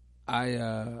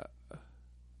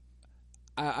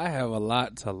have a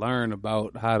lot to learn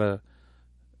about how to,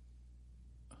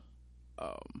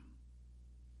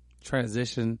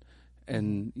 transition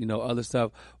and, other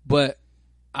stuff. But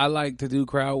I like to do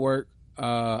crowd work.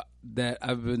 that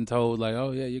I've been told like,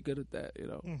 oh yeah, you're good at that, you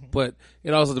know. But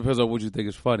it also depends on what you think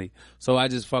is funny. So I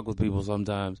just fuck with people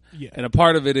sometimes. Yeah. And a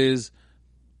part of it is,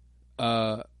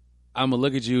 I'm gonna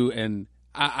look at you and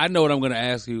I know what I'm gonna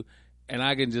ask you, and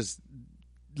I can just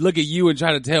look at you and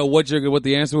try to tell what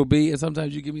the answer will be. And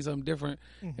sometimes you give me something different,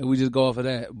 and we just go off of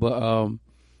that. But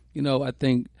you know, I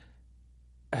think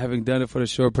having done it for the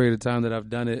short period of time that I've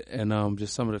done it, and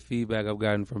just some of the feedback I've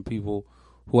gotten from people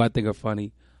who I think are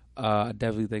funny. I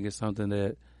definitely think it's something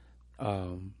that,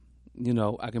 you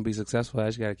know, I can be successful. I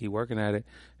just got to keep working at it.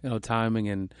 You know, timing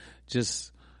and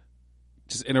just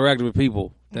interacting with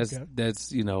people.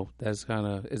 That's you know, that's kind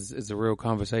of it's a real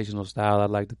conversational style. I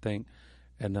like to think,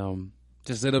 and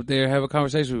just sit up there and have a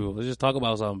conversation with people. Let's just talk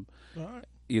about something. All right.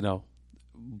 You know,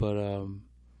 but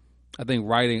I think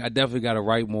writing. I definitely got to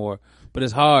write more, but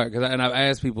it's hard because I've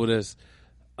asked people this,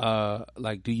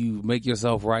 like, do you make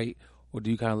yourself write or do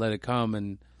you kind of let it come?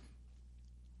 And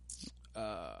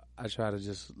I try to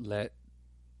just let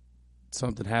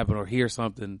something happen or hear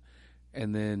something,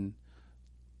 and then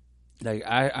like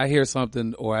I hear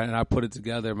something and I put it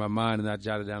together in my mind and I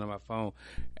jot it down on my phone,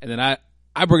 and then I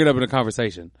bring it up in a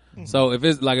conversation. So if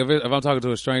it's like if I'm talking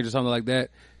to a stranger or something like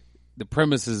that, the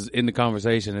premise is in the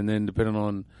conversation, and then depending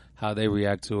on how they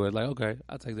react to it, like, okay,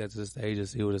 I'll take that to the stage and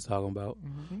see what it's talking about.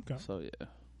 Okay. So yeah.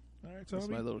 All right, That's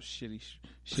Toby. my little shitty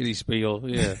spiel.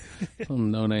 Yeah.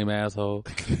 Some no-name asshole.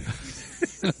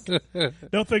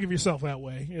 Don't think of yourself that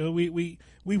way. You know, we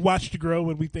watched you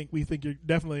grow, and we think you're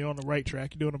definitely on the right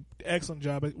track. You're doing an excellent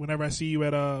job. Whenever I see you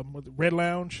at Red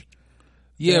Lounge,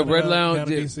 Yeah, Red Lounge.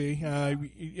 down in DC. I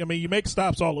mean, you make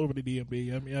stops all over the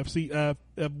DMV. I mean,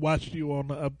 I've watched you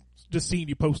on, just seen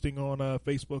you posting on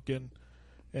Facebook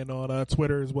and on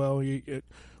Twitter as well.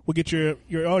 We'll get your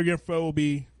all your info will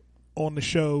be on the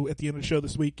show at the end of the show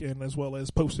this week, and as well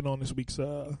as posted on this week's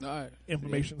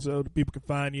information, so that people can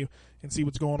find you and see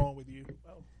what's going on with you.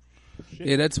 Oh, shit.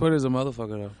 Yeah, that Twitter's a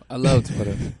motherfucker though. I love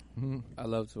Twitter. I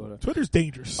love Twitter. Twitter's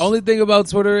dangerous. Only thing about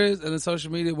Twitter is, and the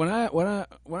social media, when I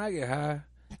get high,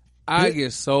 I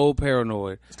get so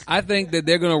paranoid. I think that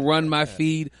they're gonna run my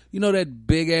feed. You know that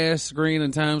big ass screen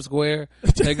in Times Square?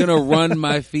 They're gonna run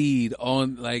my feed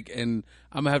on and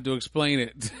I'm gonna have to explain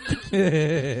it.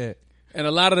 And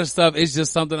a lot of the stuff is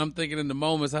just something I'm thinking in the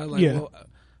moment. So I was like, well,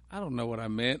 I don't know what I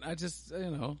meant. I just,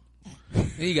 you know.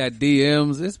 And you got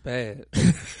DMs. It's bad.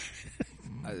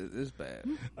 It's bad.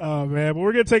 Oh, man. But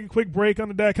we're going to take a quick break on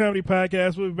the That Comedy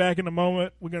Podcast. We'll be back in a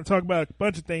moment. We're going to talk about a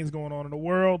bunch of things going on in the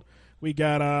world. We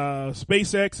got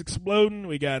SpaceX exploding.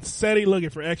 We got SETI looking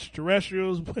for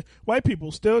extraterrestrials. White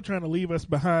people still trying to leave us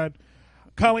behind.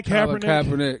 Colin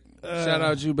Kaepernick. Shout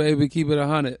out you, baby. Keep it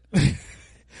 100.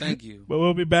 Thank you. But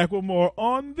we'll be back with more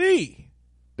on the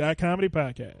That Comedy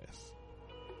Podcast.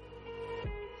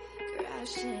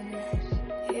 Crashing,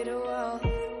 hit a wall.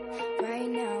 Right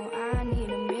now, I need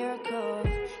a miracle.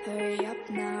 Hurry up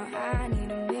now, I need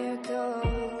a miracle.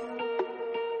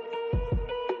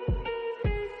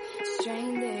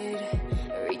 Stranded,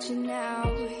 reaching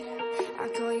out. I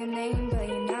call your name, but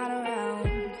you're not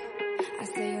around. I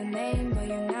say your name, but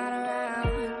you're not around.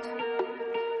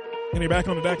 And you're back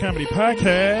on the That Comedy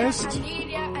Podcast.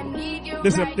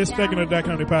 This segment of the That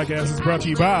Comedy Podcast is brought to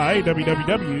you by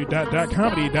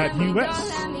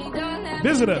www.thatcomedy.us.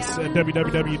 Visit us at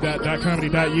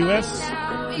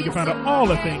www.thatcomedy.us. You can find out all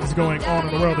the things going on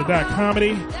in the world of That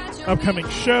Comedy, upcoming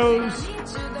shows,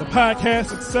 the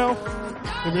podcast itself.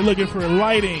 If you're looking for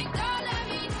lighting,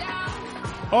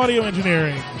 audio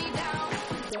engineering,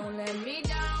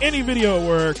 any video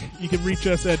work, you can reach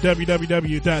us at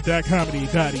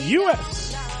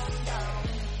www.thatcomedy.us.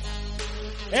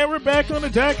 And we're back on the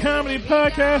That Comedy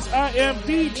Podcast. I am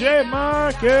DJ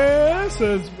Marcus,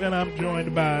 and I'm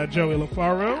joined by Joey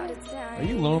LaFaro. Are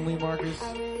you lonely, Marcus?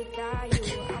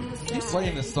 He's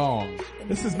playing the song.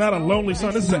 This is not a lonely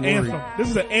song. This is an anthem. This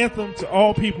is an anthem to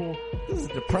all people. This is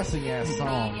a depressing ass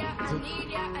song. You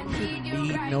shouldn't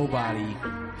need nobody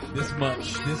this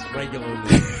much, this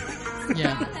regularly.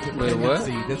 Yeah. Wait, what?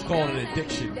 That's called an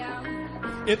addiction.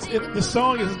 The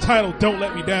song is entitled "Don't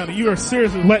Let Me Down," and you are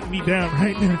seriously letting me down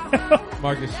right now.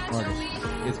 Marcus,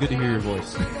 it's good to hear your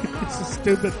voice. This is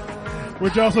stupid.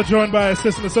 We're also joined by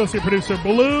Assistant Associate Producer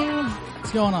Balloon.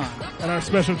 What's going on? And our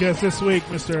special guest this week,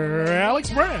 Mr.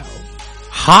 Alex Brown.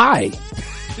 Hi.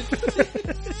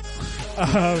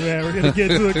 Oh man, we're gonna get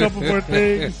to a couple more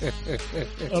things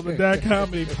of the That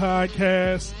Comedy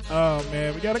Podcast. Oh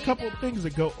man, we got a couple of things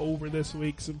to go over this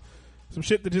week. Some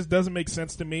shit that just doesn't make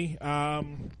sense to me.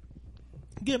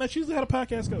 Again, that's usually how the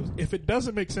podcast goes. If it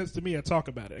doesn't make sense to me, I talk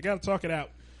about it. I got to talk it out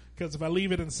because if I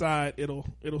leave it inside, it'll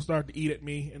start to eat at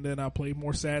me, and then I'll play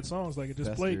more sad songs like it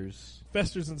just played.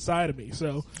 Festers inside of me.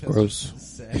 So Gross.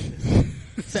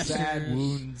 Sad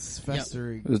wounds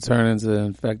festering. It'll turn into an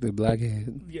infected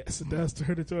blackhead. yes, it does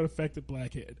turn into an affected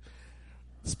blackhead.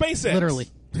 SpaceX, Literally.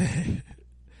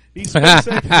 These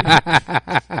SpaceX.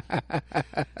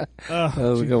 That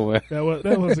was a good one.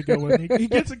 That was a good one. He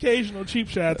gets occasional cheap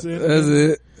shots in. That's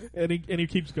it. And he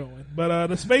keeps going. But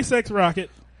the SpaceX rocket.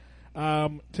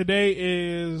 Today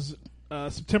is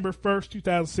September 1st,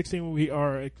 2016, when we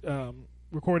are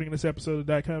recording this episode of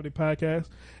the Comedy Podcast.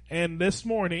 And this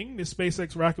morning, the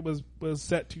SpaceX rocket was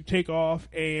set to take off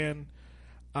and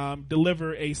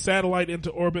deliver a satellite into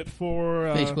orbit for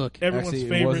Facebook. Everyone's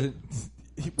favorite.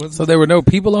 So there were no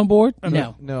people on board?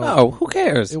 No. Oh, who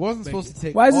cares? It wasn't supposed to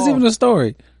take Why is this off. even a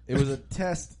story? It was a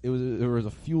test. There was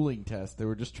a fueling test. They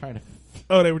were just trying to.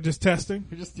 Oh, they were just testing?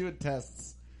 We're just doing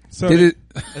tests. So Did it?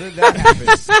 And then that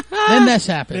happens. Then this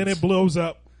happens. Then it blows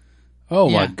up. Oh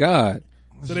Yeah. my God!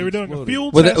 So they were doing a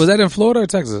fuel Was test. that in Florida or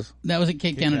Texas? That was at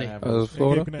Cape Kennedy. Oh, it was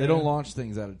Florida. They don't launch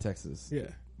things out of Texas. Yeah.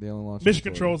 They only launch. Mission in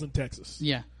Florida. controls in Texas.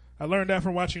 Yeah. I learned that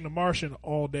from watching The Martian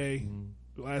all day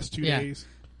the last 2 Yeah. days.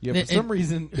 Yeah, for some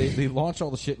reason they launch all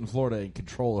the shit in Florida and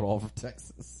control it all from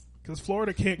Texas. Because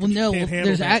Florida can't Well, can't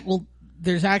handle that.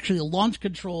 there's actually a launch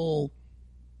control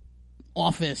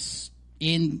office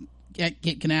at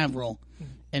Cape Canaveral,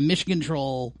 and mission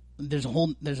control. There's a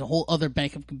whole other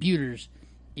bank of computers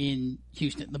in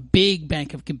Houston. The big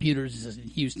bank of computers is in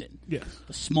Houston. Yes.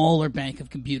 The smaller bank of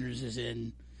computers is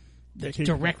that's Cape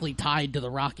directly tied to the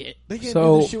rocket. They can't do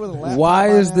So this shit with a laptop why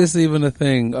by is now? this even a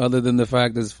thing other than the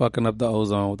fact that it's fucking up the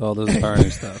ozone with all this burning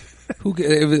stuff? Who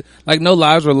like no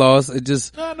lives were lost? It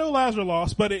just No lives were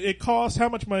lost, but it costs how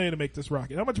much money to make this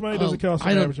rocket? How much money does it cost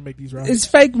on average to make these rockets? it's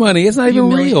fake money. It's not even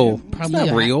million, real. It's probably not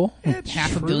a- real. It's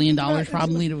 $500 true. million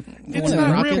probably to It's one of the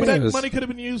not real, but rockets. that money could have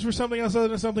been used for something else other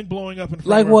than something blowing up in front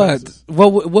Like of our what? faces.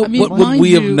 What I mean, would mind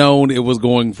we have you- known it was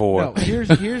going for? No, here's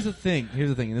the thing. Here's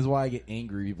the thing, and this is why I get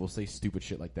angry. People say stupid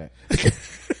shit like that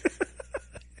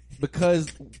because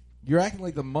you're acting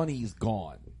like the money's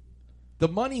gone. The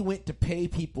money went to pay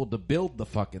people to build the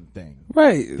fucking thing.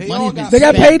 Right. They all got They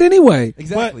got spent. paid anyway.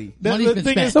 Exactly. But Money's the been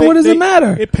thing spent. is, So what does it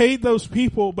matter? It paid those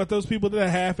people, but those people did a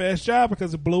half-ass job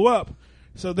because it blew up.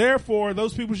 So therefore,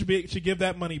 those people should give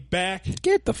that money back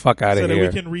Get the fuck out so of that here.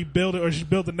 we can rebuild it or should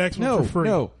build the next one No, for free.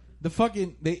 no. The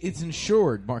fucking it's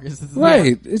insured, Marcus. This is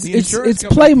Right. not- It's the insurance play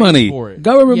company pays money. for it.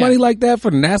 Government Yeah. money like that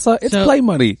for NASA, it's So- play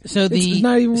money. So it's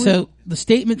not even real. the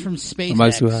statement from Am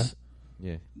I too high? SpaceX,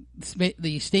 Yeah.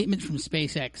 the statement from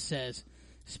SpaceX says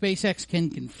SpaceX can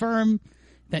confirm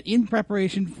that in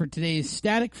preparation for today's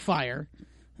static fire,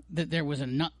 that there was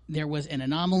an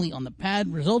anomaly on the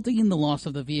pad resulting in the loss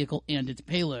of the vehicle and its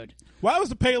payload. Why was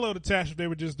the payload attached if they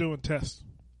were just doing tests?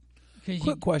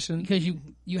 Quick question. Because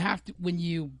you have to, when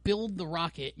you build the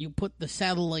rocket, you put the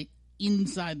satellite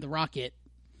inside the rocket,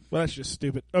 Well, that's just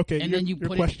stupid. Okay, and your, then you your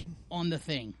put question. it on the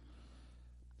thing.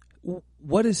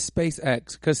 What is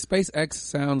SpaceX? Because SpaceX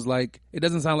sounds like it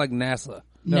doesn't sound like NASA.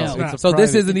 No, it's not. So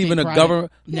this private. isn't It's even a private.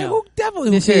 government. No. Yeah, who definitely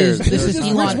This who cares? is this is just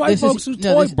Elon. rich white This folks is whose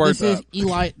no, toy this, burnt this is up.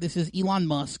 Eli. This is Elon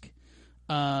Musk.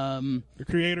 The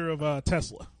creator of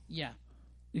Tesla. Yeah,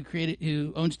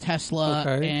 who owns Tesla,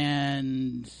 Okay.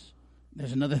 and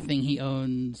there's another thing he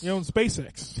owns. He owns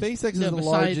SpaceX. SpaceX No, is the besides-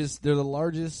 largest. They're the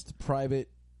largest private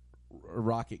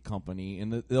rocket company,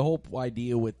 and the whole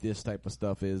idea with this type of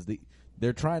stuff is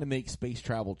they're trying to make space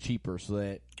travel cheaper so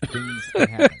that things can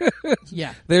happen.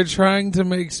 Yeah, They're trying to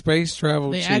make space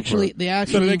travel they cheaper. actually So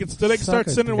that they can Suck start a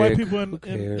sending white dick. people Who in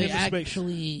cares? they into space.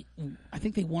 actually. I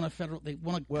think they won a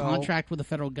Well- contract with the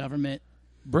federal government.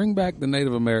 Bring back the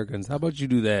Native Americans. How about you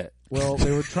do that? Well,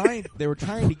 they were trying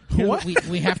to what?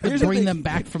 We have to Here's the bring thing. them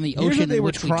back from the Here's what ocean they in were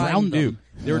which we trying drowned to do. them.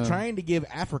 They were trying to give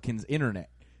Africans internet.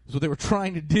 That's what they were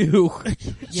trying to do.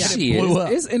 Yeah. And it Shit, blew up.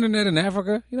 is internet in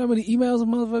Africa? You know how many emails a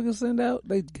motherfucker send out?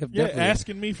 They have Yeah, definitely-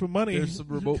 asking me for money There's some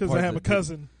remote because I parts have a that do.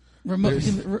 cousin.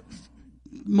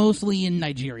 Mostly in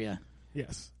Nigeria.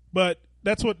 Yes, but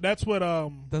that's what That's what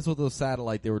the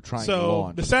satellite they were trying to So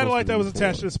launch. the was satellite supposed that to was be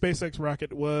attached to for. the SpaceX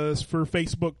rocket was for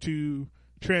Facebook to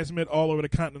transmit all over the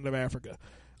continent of Africa.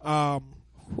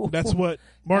 That's what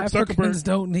Mark Africans Zuckerberg.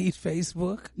 don't need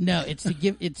Facebook. No, it's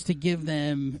to give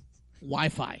them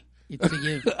Wi-Fi. It's to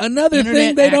give Another internet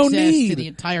thing they don't access need. to the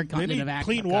entire They continent need of Africa.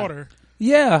 clean water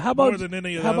Yeah, how about more than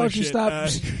any of the how other about you shit.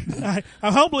 stop?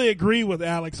 I humbly agree with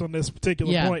Alex on this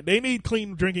particular Yeah. point. They need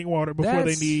clean drinking water before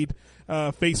That's- they need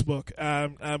Facebook.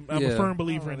 I'm a Yeah. firm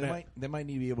believer in they that. Might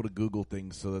need to be able to Google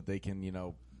things so that they can,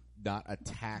 not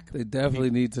attack. They definitely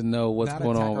need to know what's not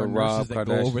going attack on our with Rob nurses that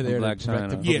go Kardashian over there and Black to direct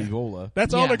China. them Yeah. from Ebola.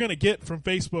 That's all Yeah. they're going to get from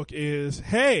Facebook is,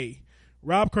 hey,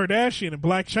 Rob Kardashian and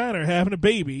Black China are having a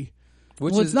baby.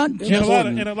 Which Well, is it's not And just- a lot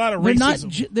of They're racism. not.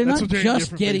 They're That's not what gonna just get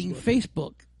from getting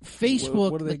Facebook.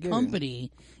 Facebook. What are the they getting?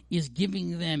 company is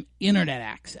giving them internet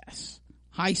access,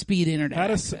 high speed internet How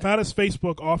does access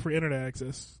Facebook offer internet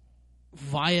access?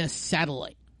 via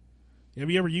satellite. Have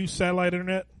you ever used satellite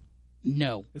internet?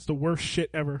 No, It's the worst shit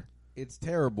ever. It's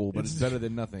terrible, but it's better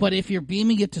than nothing. but if you're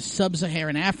beaming it to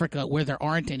sub-Saharan Africa where there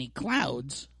aren't any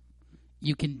clouds,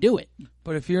 you can do it.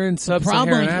 But if you're in problem-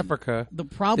 sub-Saharan Africa, The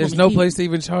problem there's no he- place to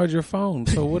even charge your phone.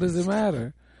 So what does it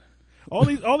matter? All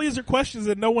these are questions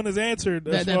that no one has answered.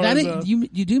 As far as, you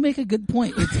do make a good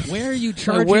point. It's where are you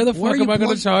charging? Where the fuck are you am I going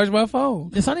plug- to charge my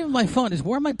phone? It's not even my phone. It's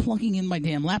where am I plugging in my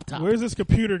damn laptop? where's this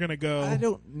computer going to go? I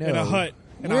don't know. In a hut.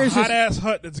 In Where a is this- hot ass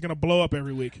hut that's going to blow up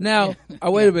every week. Now,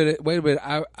 wait a minute.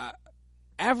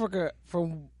 Africa,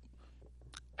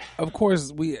 of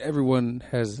course, everyone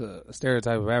has a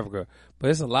stereotype of Africa, but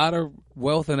there's a lot of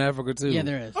wealth in Africa too. Yeah,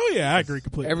 there is. Oh yeah, I agree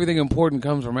completely. Everything important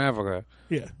comes from Africa,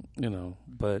 Yeah,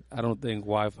 but I don't think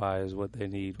Wi-Fi is what they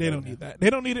need. they right don't now. need that. They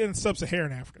don't need it in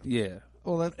sub-Saharan Africa. Yeah.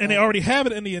 well, that's And they already have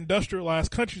it in the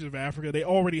industrialized countries of Africa. They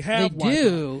already have They Wi-Fi.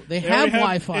 do. They have already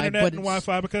Wi-Fi, internet but and it's-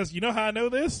 Wi-Fi because you know how I know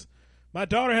this? My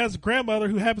daughter has a grandmother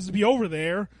who happens to be over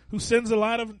there who sends a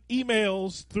lot of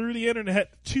emails through the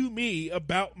internet to me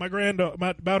about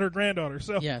about her granddaughter.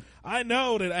 So Yeah. I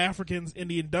know that Africans in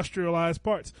the industrialized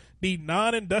parts, the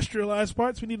non-industrialized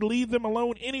parts, we need to leave them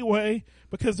alone anyway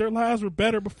because their lives were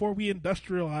better before we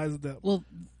industrialized them. Well,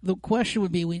 the question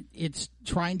would be: it's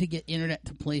trying to get internet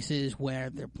to places where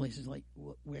there are places like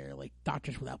where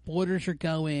Doctors Without Borders are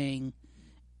going,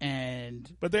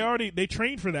 and But they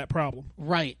trained for that problem.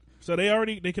 right. So they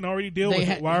can already deal with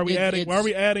it. Why are we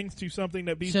adding to something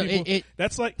that these So people?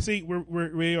 That's like, see,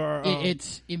 we are.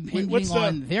 It's impinging what's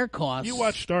on their costs. You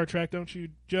watch Star Trek, don't you,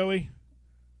 Joey?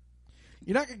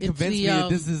 You're not going to It's convince the, me that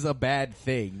this is a bad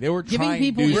thing. They were giving trying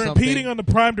people- to do We're something. impeding on the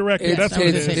Prime Directive. It's, That's what it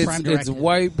I was gonna say, is. Prime it's Directive.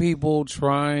 white people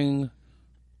trying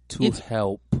to It's-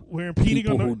 help We're impeding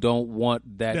people on who the. don't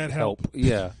want that help.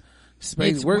 Yeah. Space.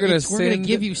 It's- We're gonna it's- we're gonna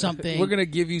give you something. We're gonna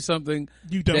give you something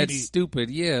You don't that's need.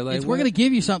 stupid. Yeah, like We're going to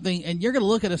give you something, and you're going to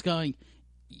look at us going,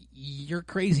 "You're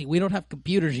crazy. We don't have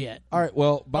computers yet." All right,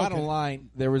 well, bottom Okay. line,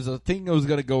 there was a thing that was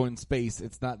going to go in space.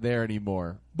 It's not there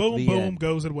anymore. Boom, The boom, end.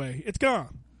 goes away. It's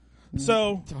gone.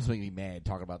 So It's almost making me mad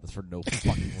talking about this for no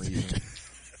fucking reason.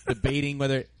 Debating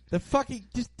whether the fucking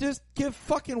just give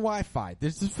fucking Wi-Fi.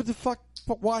 This is for the fuck.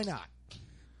 Why not?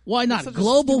 Why not? such a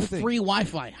Global stupid thing. free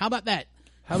Wi-Fi. How about that?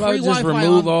 How about Free just Wi-Fi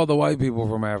remove on- all the white people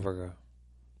from Africa?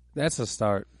 That's a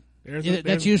start.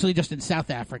 That's usually just in South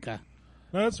Africa.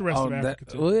 no, that's the rest of Africa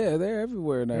too. Well, yeah, they're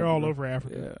everywhere now. They're all over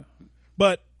Africa. Yeah.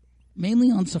 But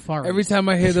Mainly on Safari. Every time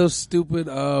I hear those stupid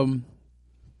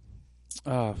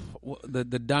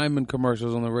the Diamond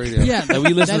commercials on the radio. Yeah, and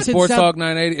we listen to that's in Sports South- Talk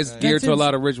 980. It's geared to a in-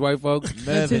 lot of rich white folks.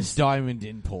 Mervis Diamond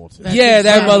imported. That's Yeah, in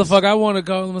that South- motherfucker. I want to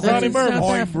call him. that's Ronnie in Mervis.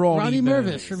 South Af- Ronnie Ronnie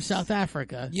Mervis Mervis. from South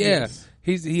Africa. Yeah.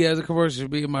 He has a commercial.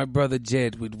 Me and my brother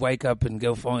Jed would wake up and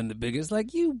go find the biggest.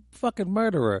 Like, you fucking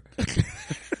murderer.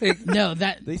 No,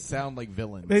 that They sound like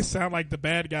villains. they sound like the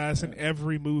bad guys in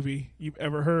every movie you've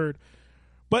ever heard.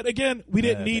 But again, we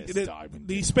didn't need this it. diamond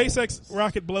The is SpaceX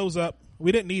rocket blows up.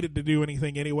 We didn't need it to do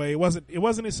anything anyway. It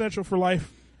wasn't essential for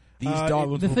life. These Uh,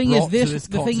 diamonds the were thing is brought this- to this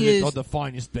the thing continent is- are the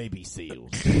finest baby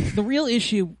seals. the real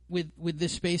issue with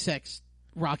this SpaceX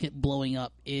rocket blowing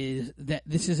up is that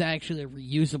this is actually a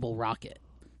reusable rocket.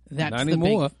 That's Not the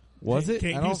anymore. big. Was it?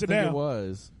 Can't I don't use it think now. it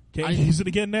was. Can't use it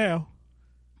again now.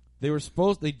 They were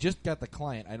supposed. They just got the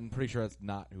client. I'm pretty sure that's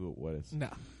not who it was. No.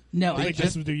 No, I I think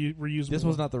this was the reusable. This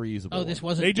was not the reusable. Oh, this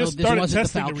one. wasn't. They just this started wasn't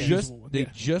testing the Falcon. reusable Just one. they Yeah.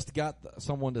 just got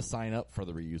someone to sign up for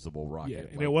the reusable rocket. Yeah,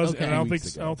 and like, it was. Okay. And I don't 2 think.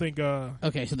 weeks I don't think.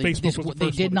 Okay, so Facebook was the they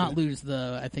first did one to not do it. lose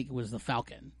the. I think it was the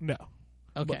Falcon. No.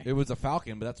 Okay, It was a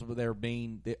Falcon, but that's what their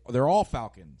main. They're all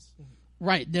Falcons.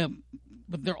 right. No,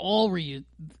 but they're all reused.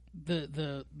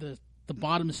 The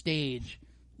bottom stage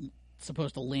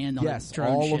supposed to land on Yes, a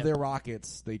drone all ship. of their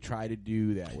rockets they try to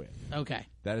do that with. Okay,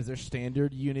 That is their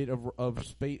standard unit of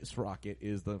space rocket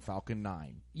is the Falcon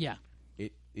 9. yeah.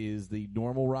 It is the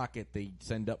normal rocket they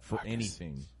send up for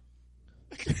anything.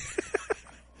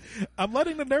 I'm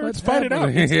letting the nerds What's fight it out.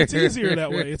 happening? It's easier that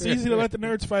way. It's easy to let the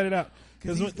nerds fight it out.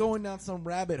 Because he's going down some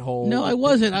rabbit hole. No, I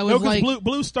wasn't. I was No, because like,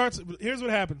 Blue starts. Here's what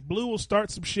happens. Blue will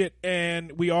start some shit,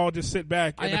 and we all just sit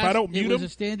back. And if I asked- don't it mute was him, a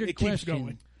standard it keeps question.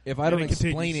 going. If I don't And it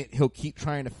explain continues. it, he'll keep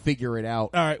trying to figure it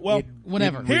out. All right, well,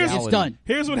 whatever. in Here's it's reality. done.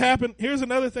 Here's what happened. Here's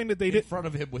another thing that they In did. front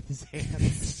of him with his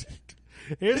hands.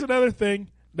 Here's another thing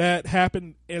that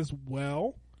happened as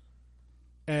well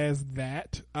as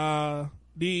that.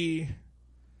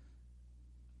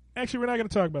 Actually, we're not going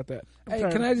to talk about that. Hey,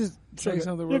 can I just say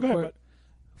something real go ahead,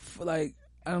 quick? Like,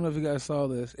 I don't know if you guys saw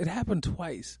this. It happened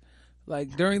twice.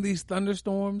 Like, during these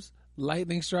thunderstorms,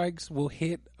 lightning strikes will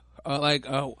hit like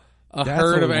a That's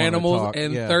herd what of we wanna animals, talk,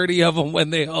 and yeah. 30 of them when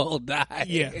they all die.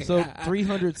 Yeah. So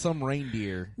 300 some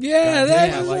reindeer. Yeah, got that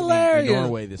hit by was lightning hilarious. in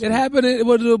Norway this It week. happened. It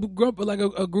was a group, like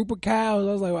a group of cows.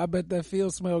 I was like, well, I bet that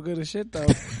field smelled good as shit though.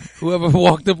 Whoever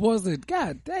walked up was it.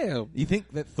 God damn. You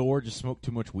think that Thor just smoked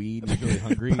too much weed and was really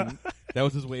hungry? That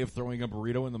was his way of throwing a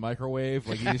burrito in the microwave.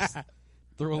 Like he just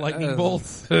threw a lightning bolt.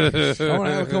 I want to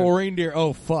have a couple reindeer.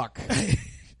 Oh fuck!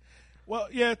 Well,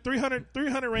 yeah, 300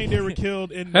 reindeer were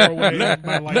killed in Norway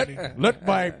by lightning. Let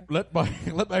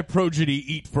my progeny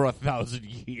eat for 1,000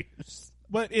 years.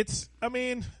 But it's, I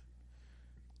mean,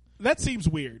 that seems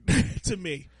weird to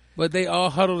me. But they all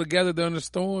huddle together during the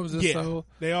storms, and Yeah, so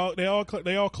they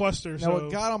all cluster. Now, So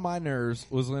what got on my nerves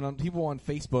was when people on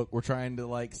Facebook were trying to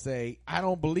like say, "I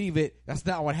don't believe it. That's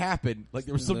not what happened." Like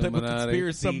there was some type of Illuminati.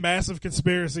 conspiracy some massive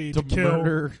conspiracy to kill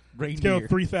murder reindeer.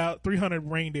 300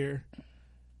 reindeer.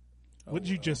 What did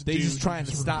you just do? They just trying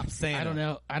to stop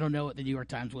Santa. I don't know what the New York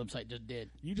Times website just did.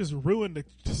 You just ruined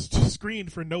the screen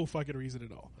for no fucking reason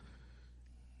at all.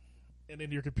 And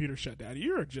then your computer shut down.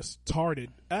 You're just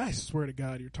tarded. I swear to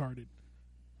God, you're tarded.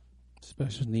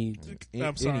 special needs.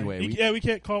 I'm sorry. Anyway, We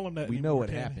can't call them that we anymore, know what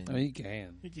can we? happened. I mean, you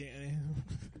can. You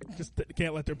can't. Just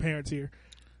can't let their parents hear.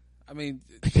 I mean,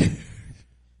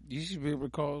 you should be able to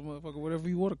call a motherfucker whatever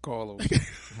you want to call them.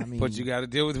 I mean, But you got to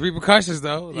deal with repercussions,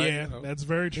 though. Like, Yeah, you know. that's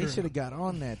very true. they should have got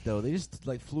on that though. They just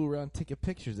like flew around taking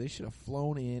pictures. They should have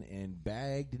flown in and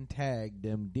bagged and tagged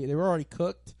them. They were already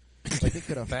cooked. Like they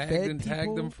could have Bagged fed and tagged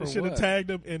people. them for They should have what? tagged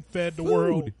them and fed the Food.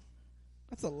 world.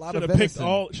 That's a lot Should of have picked venison.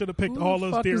 all. Should have picked Who all the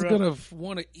those fuck is deer gonna up.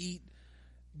 want to eat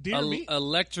Deer meat.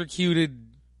 electrocuted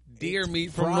deer It's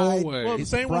meat from fried. Norway? Well, the It's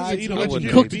same ones that fried eat chicken.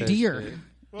 electrocuted Cooked beef. deer.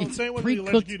 Well, the same ones that eat Pre-cooked.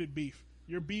 electrocuted beef.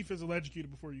 Your beef is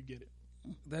electrocuted before you get it.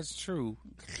 That's true.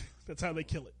 That's how they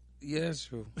kill it. Yeah, that's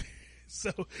true.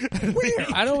 So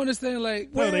I don't understand.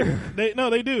 Like, no,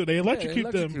 they do. They electrocute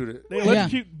electrocute them. it. They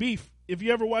electrocute beef. If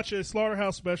you ever watch a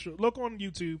slaughterhouse special, look on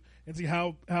YouTube and see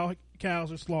how cows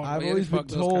are slaughtered. I've Yeah, always they been fuck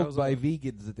those told cows by up.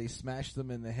 vegans that they smash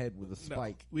them in the head with a No,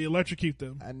 spike. we electrocute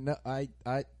them. And I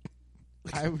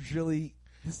was really,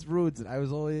 this ruins it. I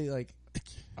was only like,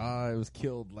 I was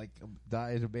killed, like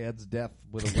died a man's death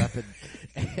with a weapon.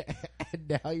 And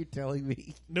now you're telling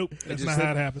me Nope, that's just not said-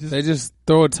 how it happens. They just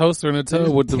throw a toaster in a tub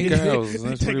with the They cows. They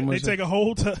That's pretty much take it. a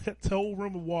whole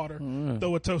room of water,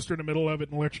 throw a toaster in the middle of it,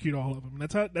 and electrocute all of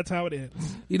them. That's how it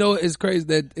ends. You know, it's crazy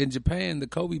that in Japan, the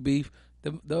Kobe beef,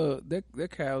 their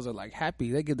cows are like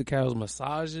happy. They give the cows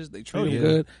massages. They treat them yeah.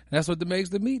 good. And that's what makes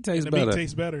the meat taste The better. meat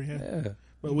tastes better. Yeah, Yeah.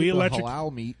 but we the electrocute.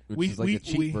 halal meat, which we- is like we- a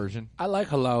cheap we- version. I like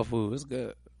halal food. It's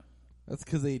good. That's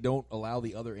because they don't allow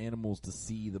the other animals to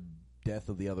see the death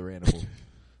of the other animal.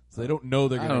 So they don't know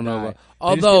they're I going to don't know. die.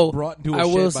 About, They just although get brought into a I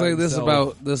shed will by say this themselves.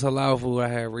 about this halal food I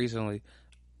had recently.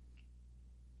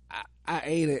 I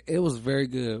ate it. It was very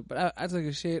good. But I took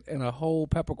a shit in a whole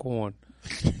peppercorn.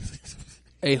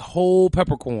 A whole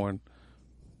peppercorn.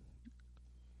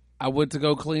 I went to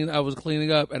go clean. I was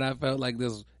cleaning up, and I felt like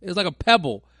this. It was like a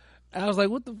pebble. And I was like,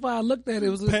 "What the fuck?" I looked at it. It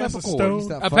was a Pass a peppercorn.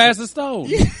 stone. I passed the stone.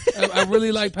 I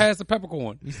really like past the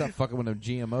peppercorn. You stop fucking with them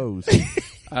GMOs.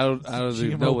 I don't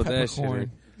even GMO know what that shit peppercorn. is.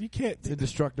 You can't. It's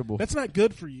indestructible. That's not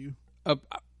good for you.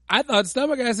 I thought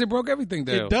stomach acid broke everything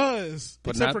down. It does,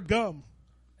 But except not- for gum.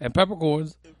 And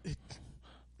peppercorns.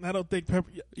 I don't think pepper.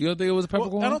 You don't think it was a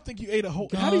peppercorn? Well, I don't think you ate a whole.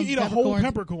 How do you eat a whole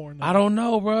peppercorn? I don't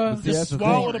know, bro. See, that's the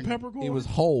swallow thing. the peppercorn? It was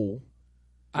whole.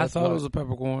 I That's thought why- it was a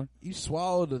peppercorn. You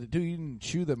swallowed it, dude. You didn't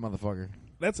chew that motherfucker.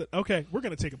 That's it. Okay, we're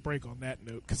gonna take a break on that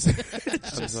note because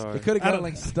I'm sorry. It could have I got don't-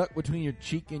 like stuck between your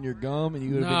cheek and your gum, and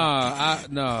you would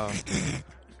have No.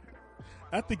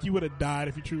 I think you would have died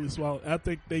if you truly swallowed. I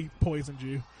think they poisoned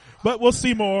you. But we'll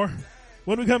see more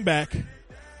when we come back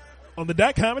on the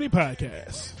Dot Comedy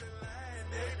Podcast.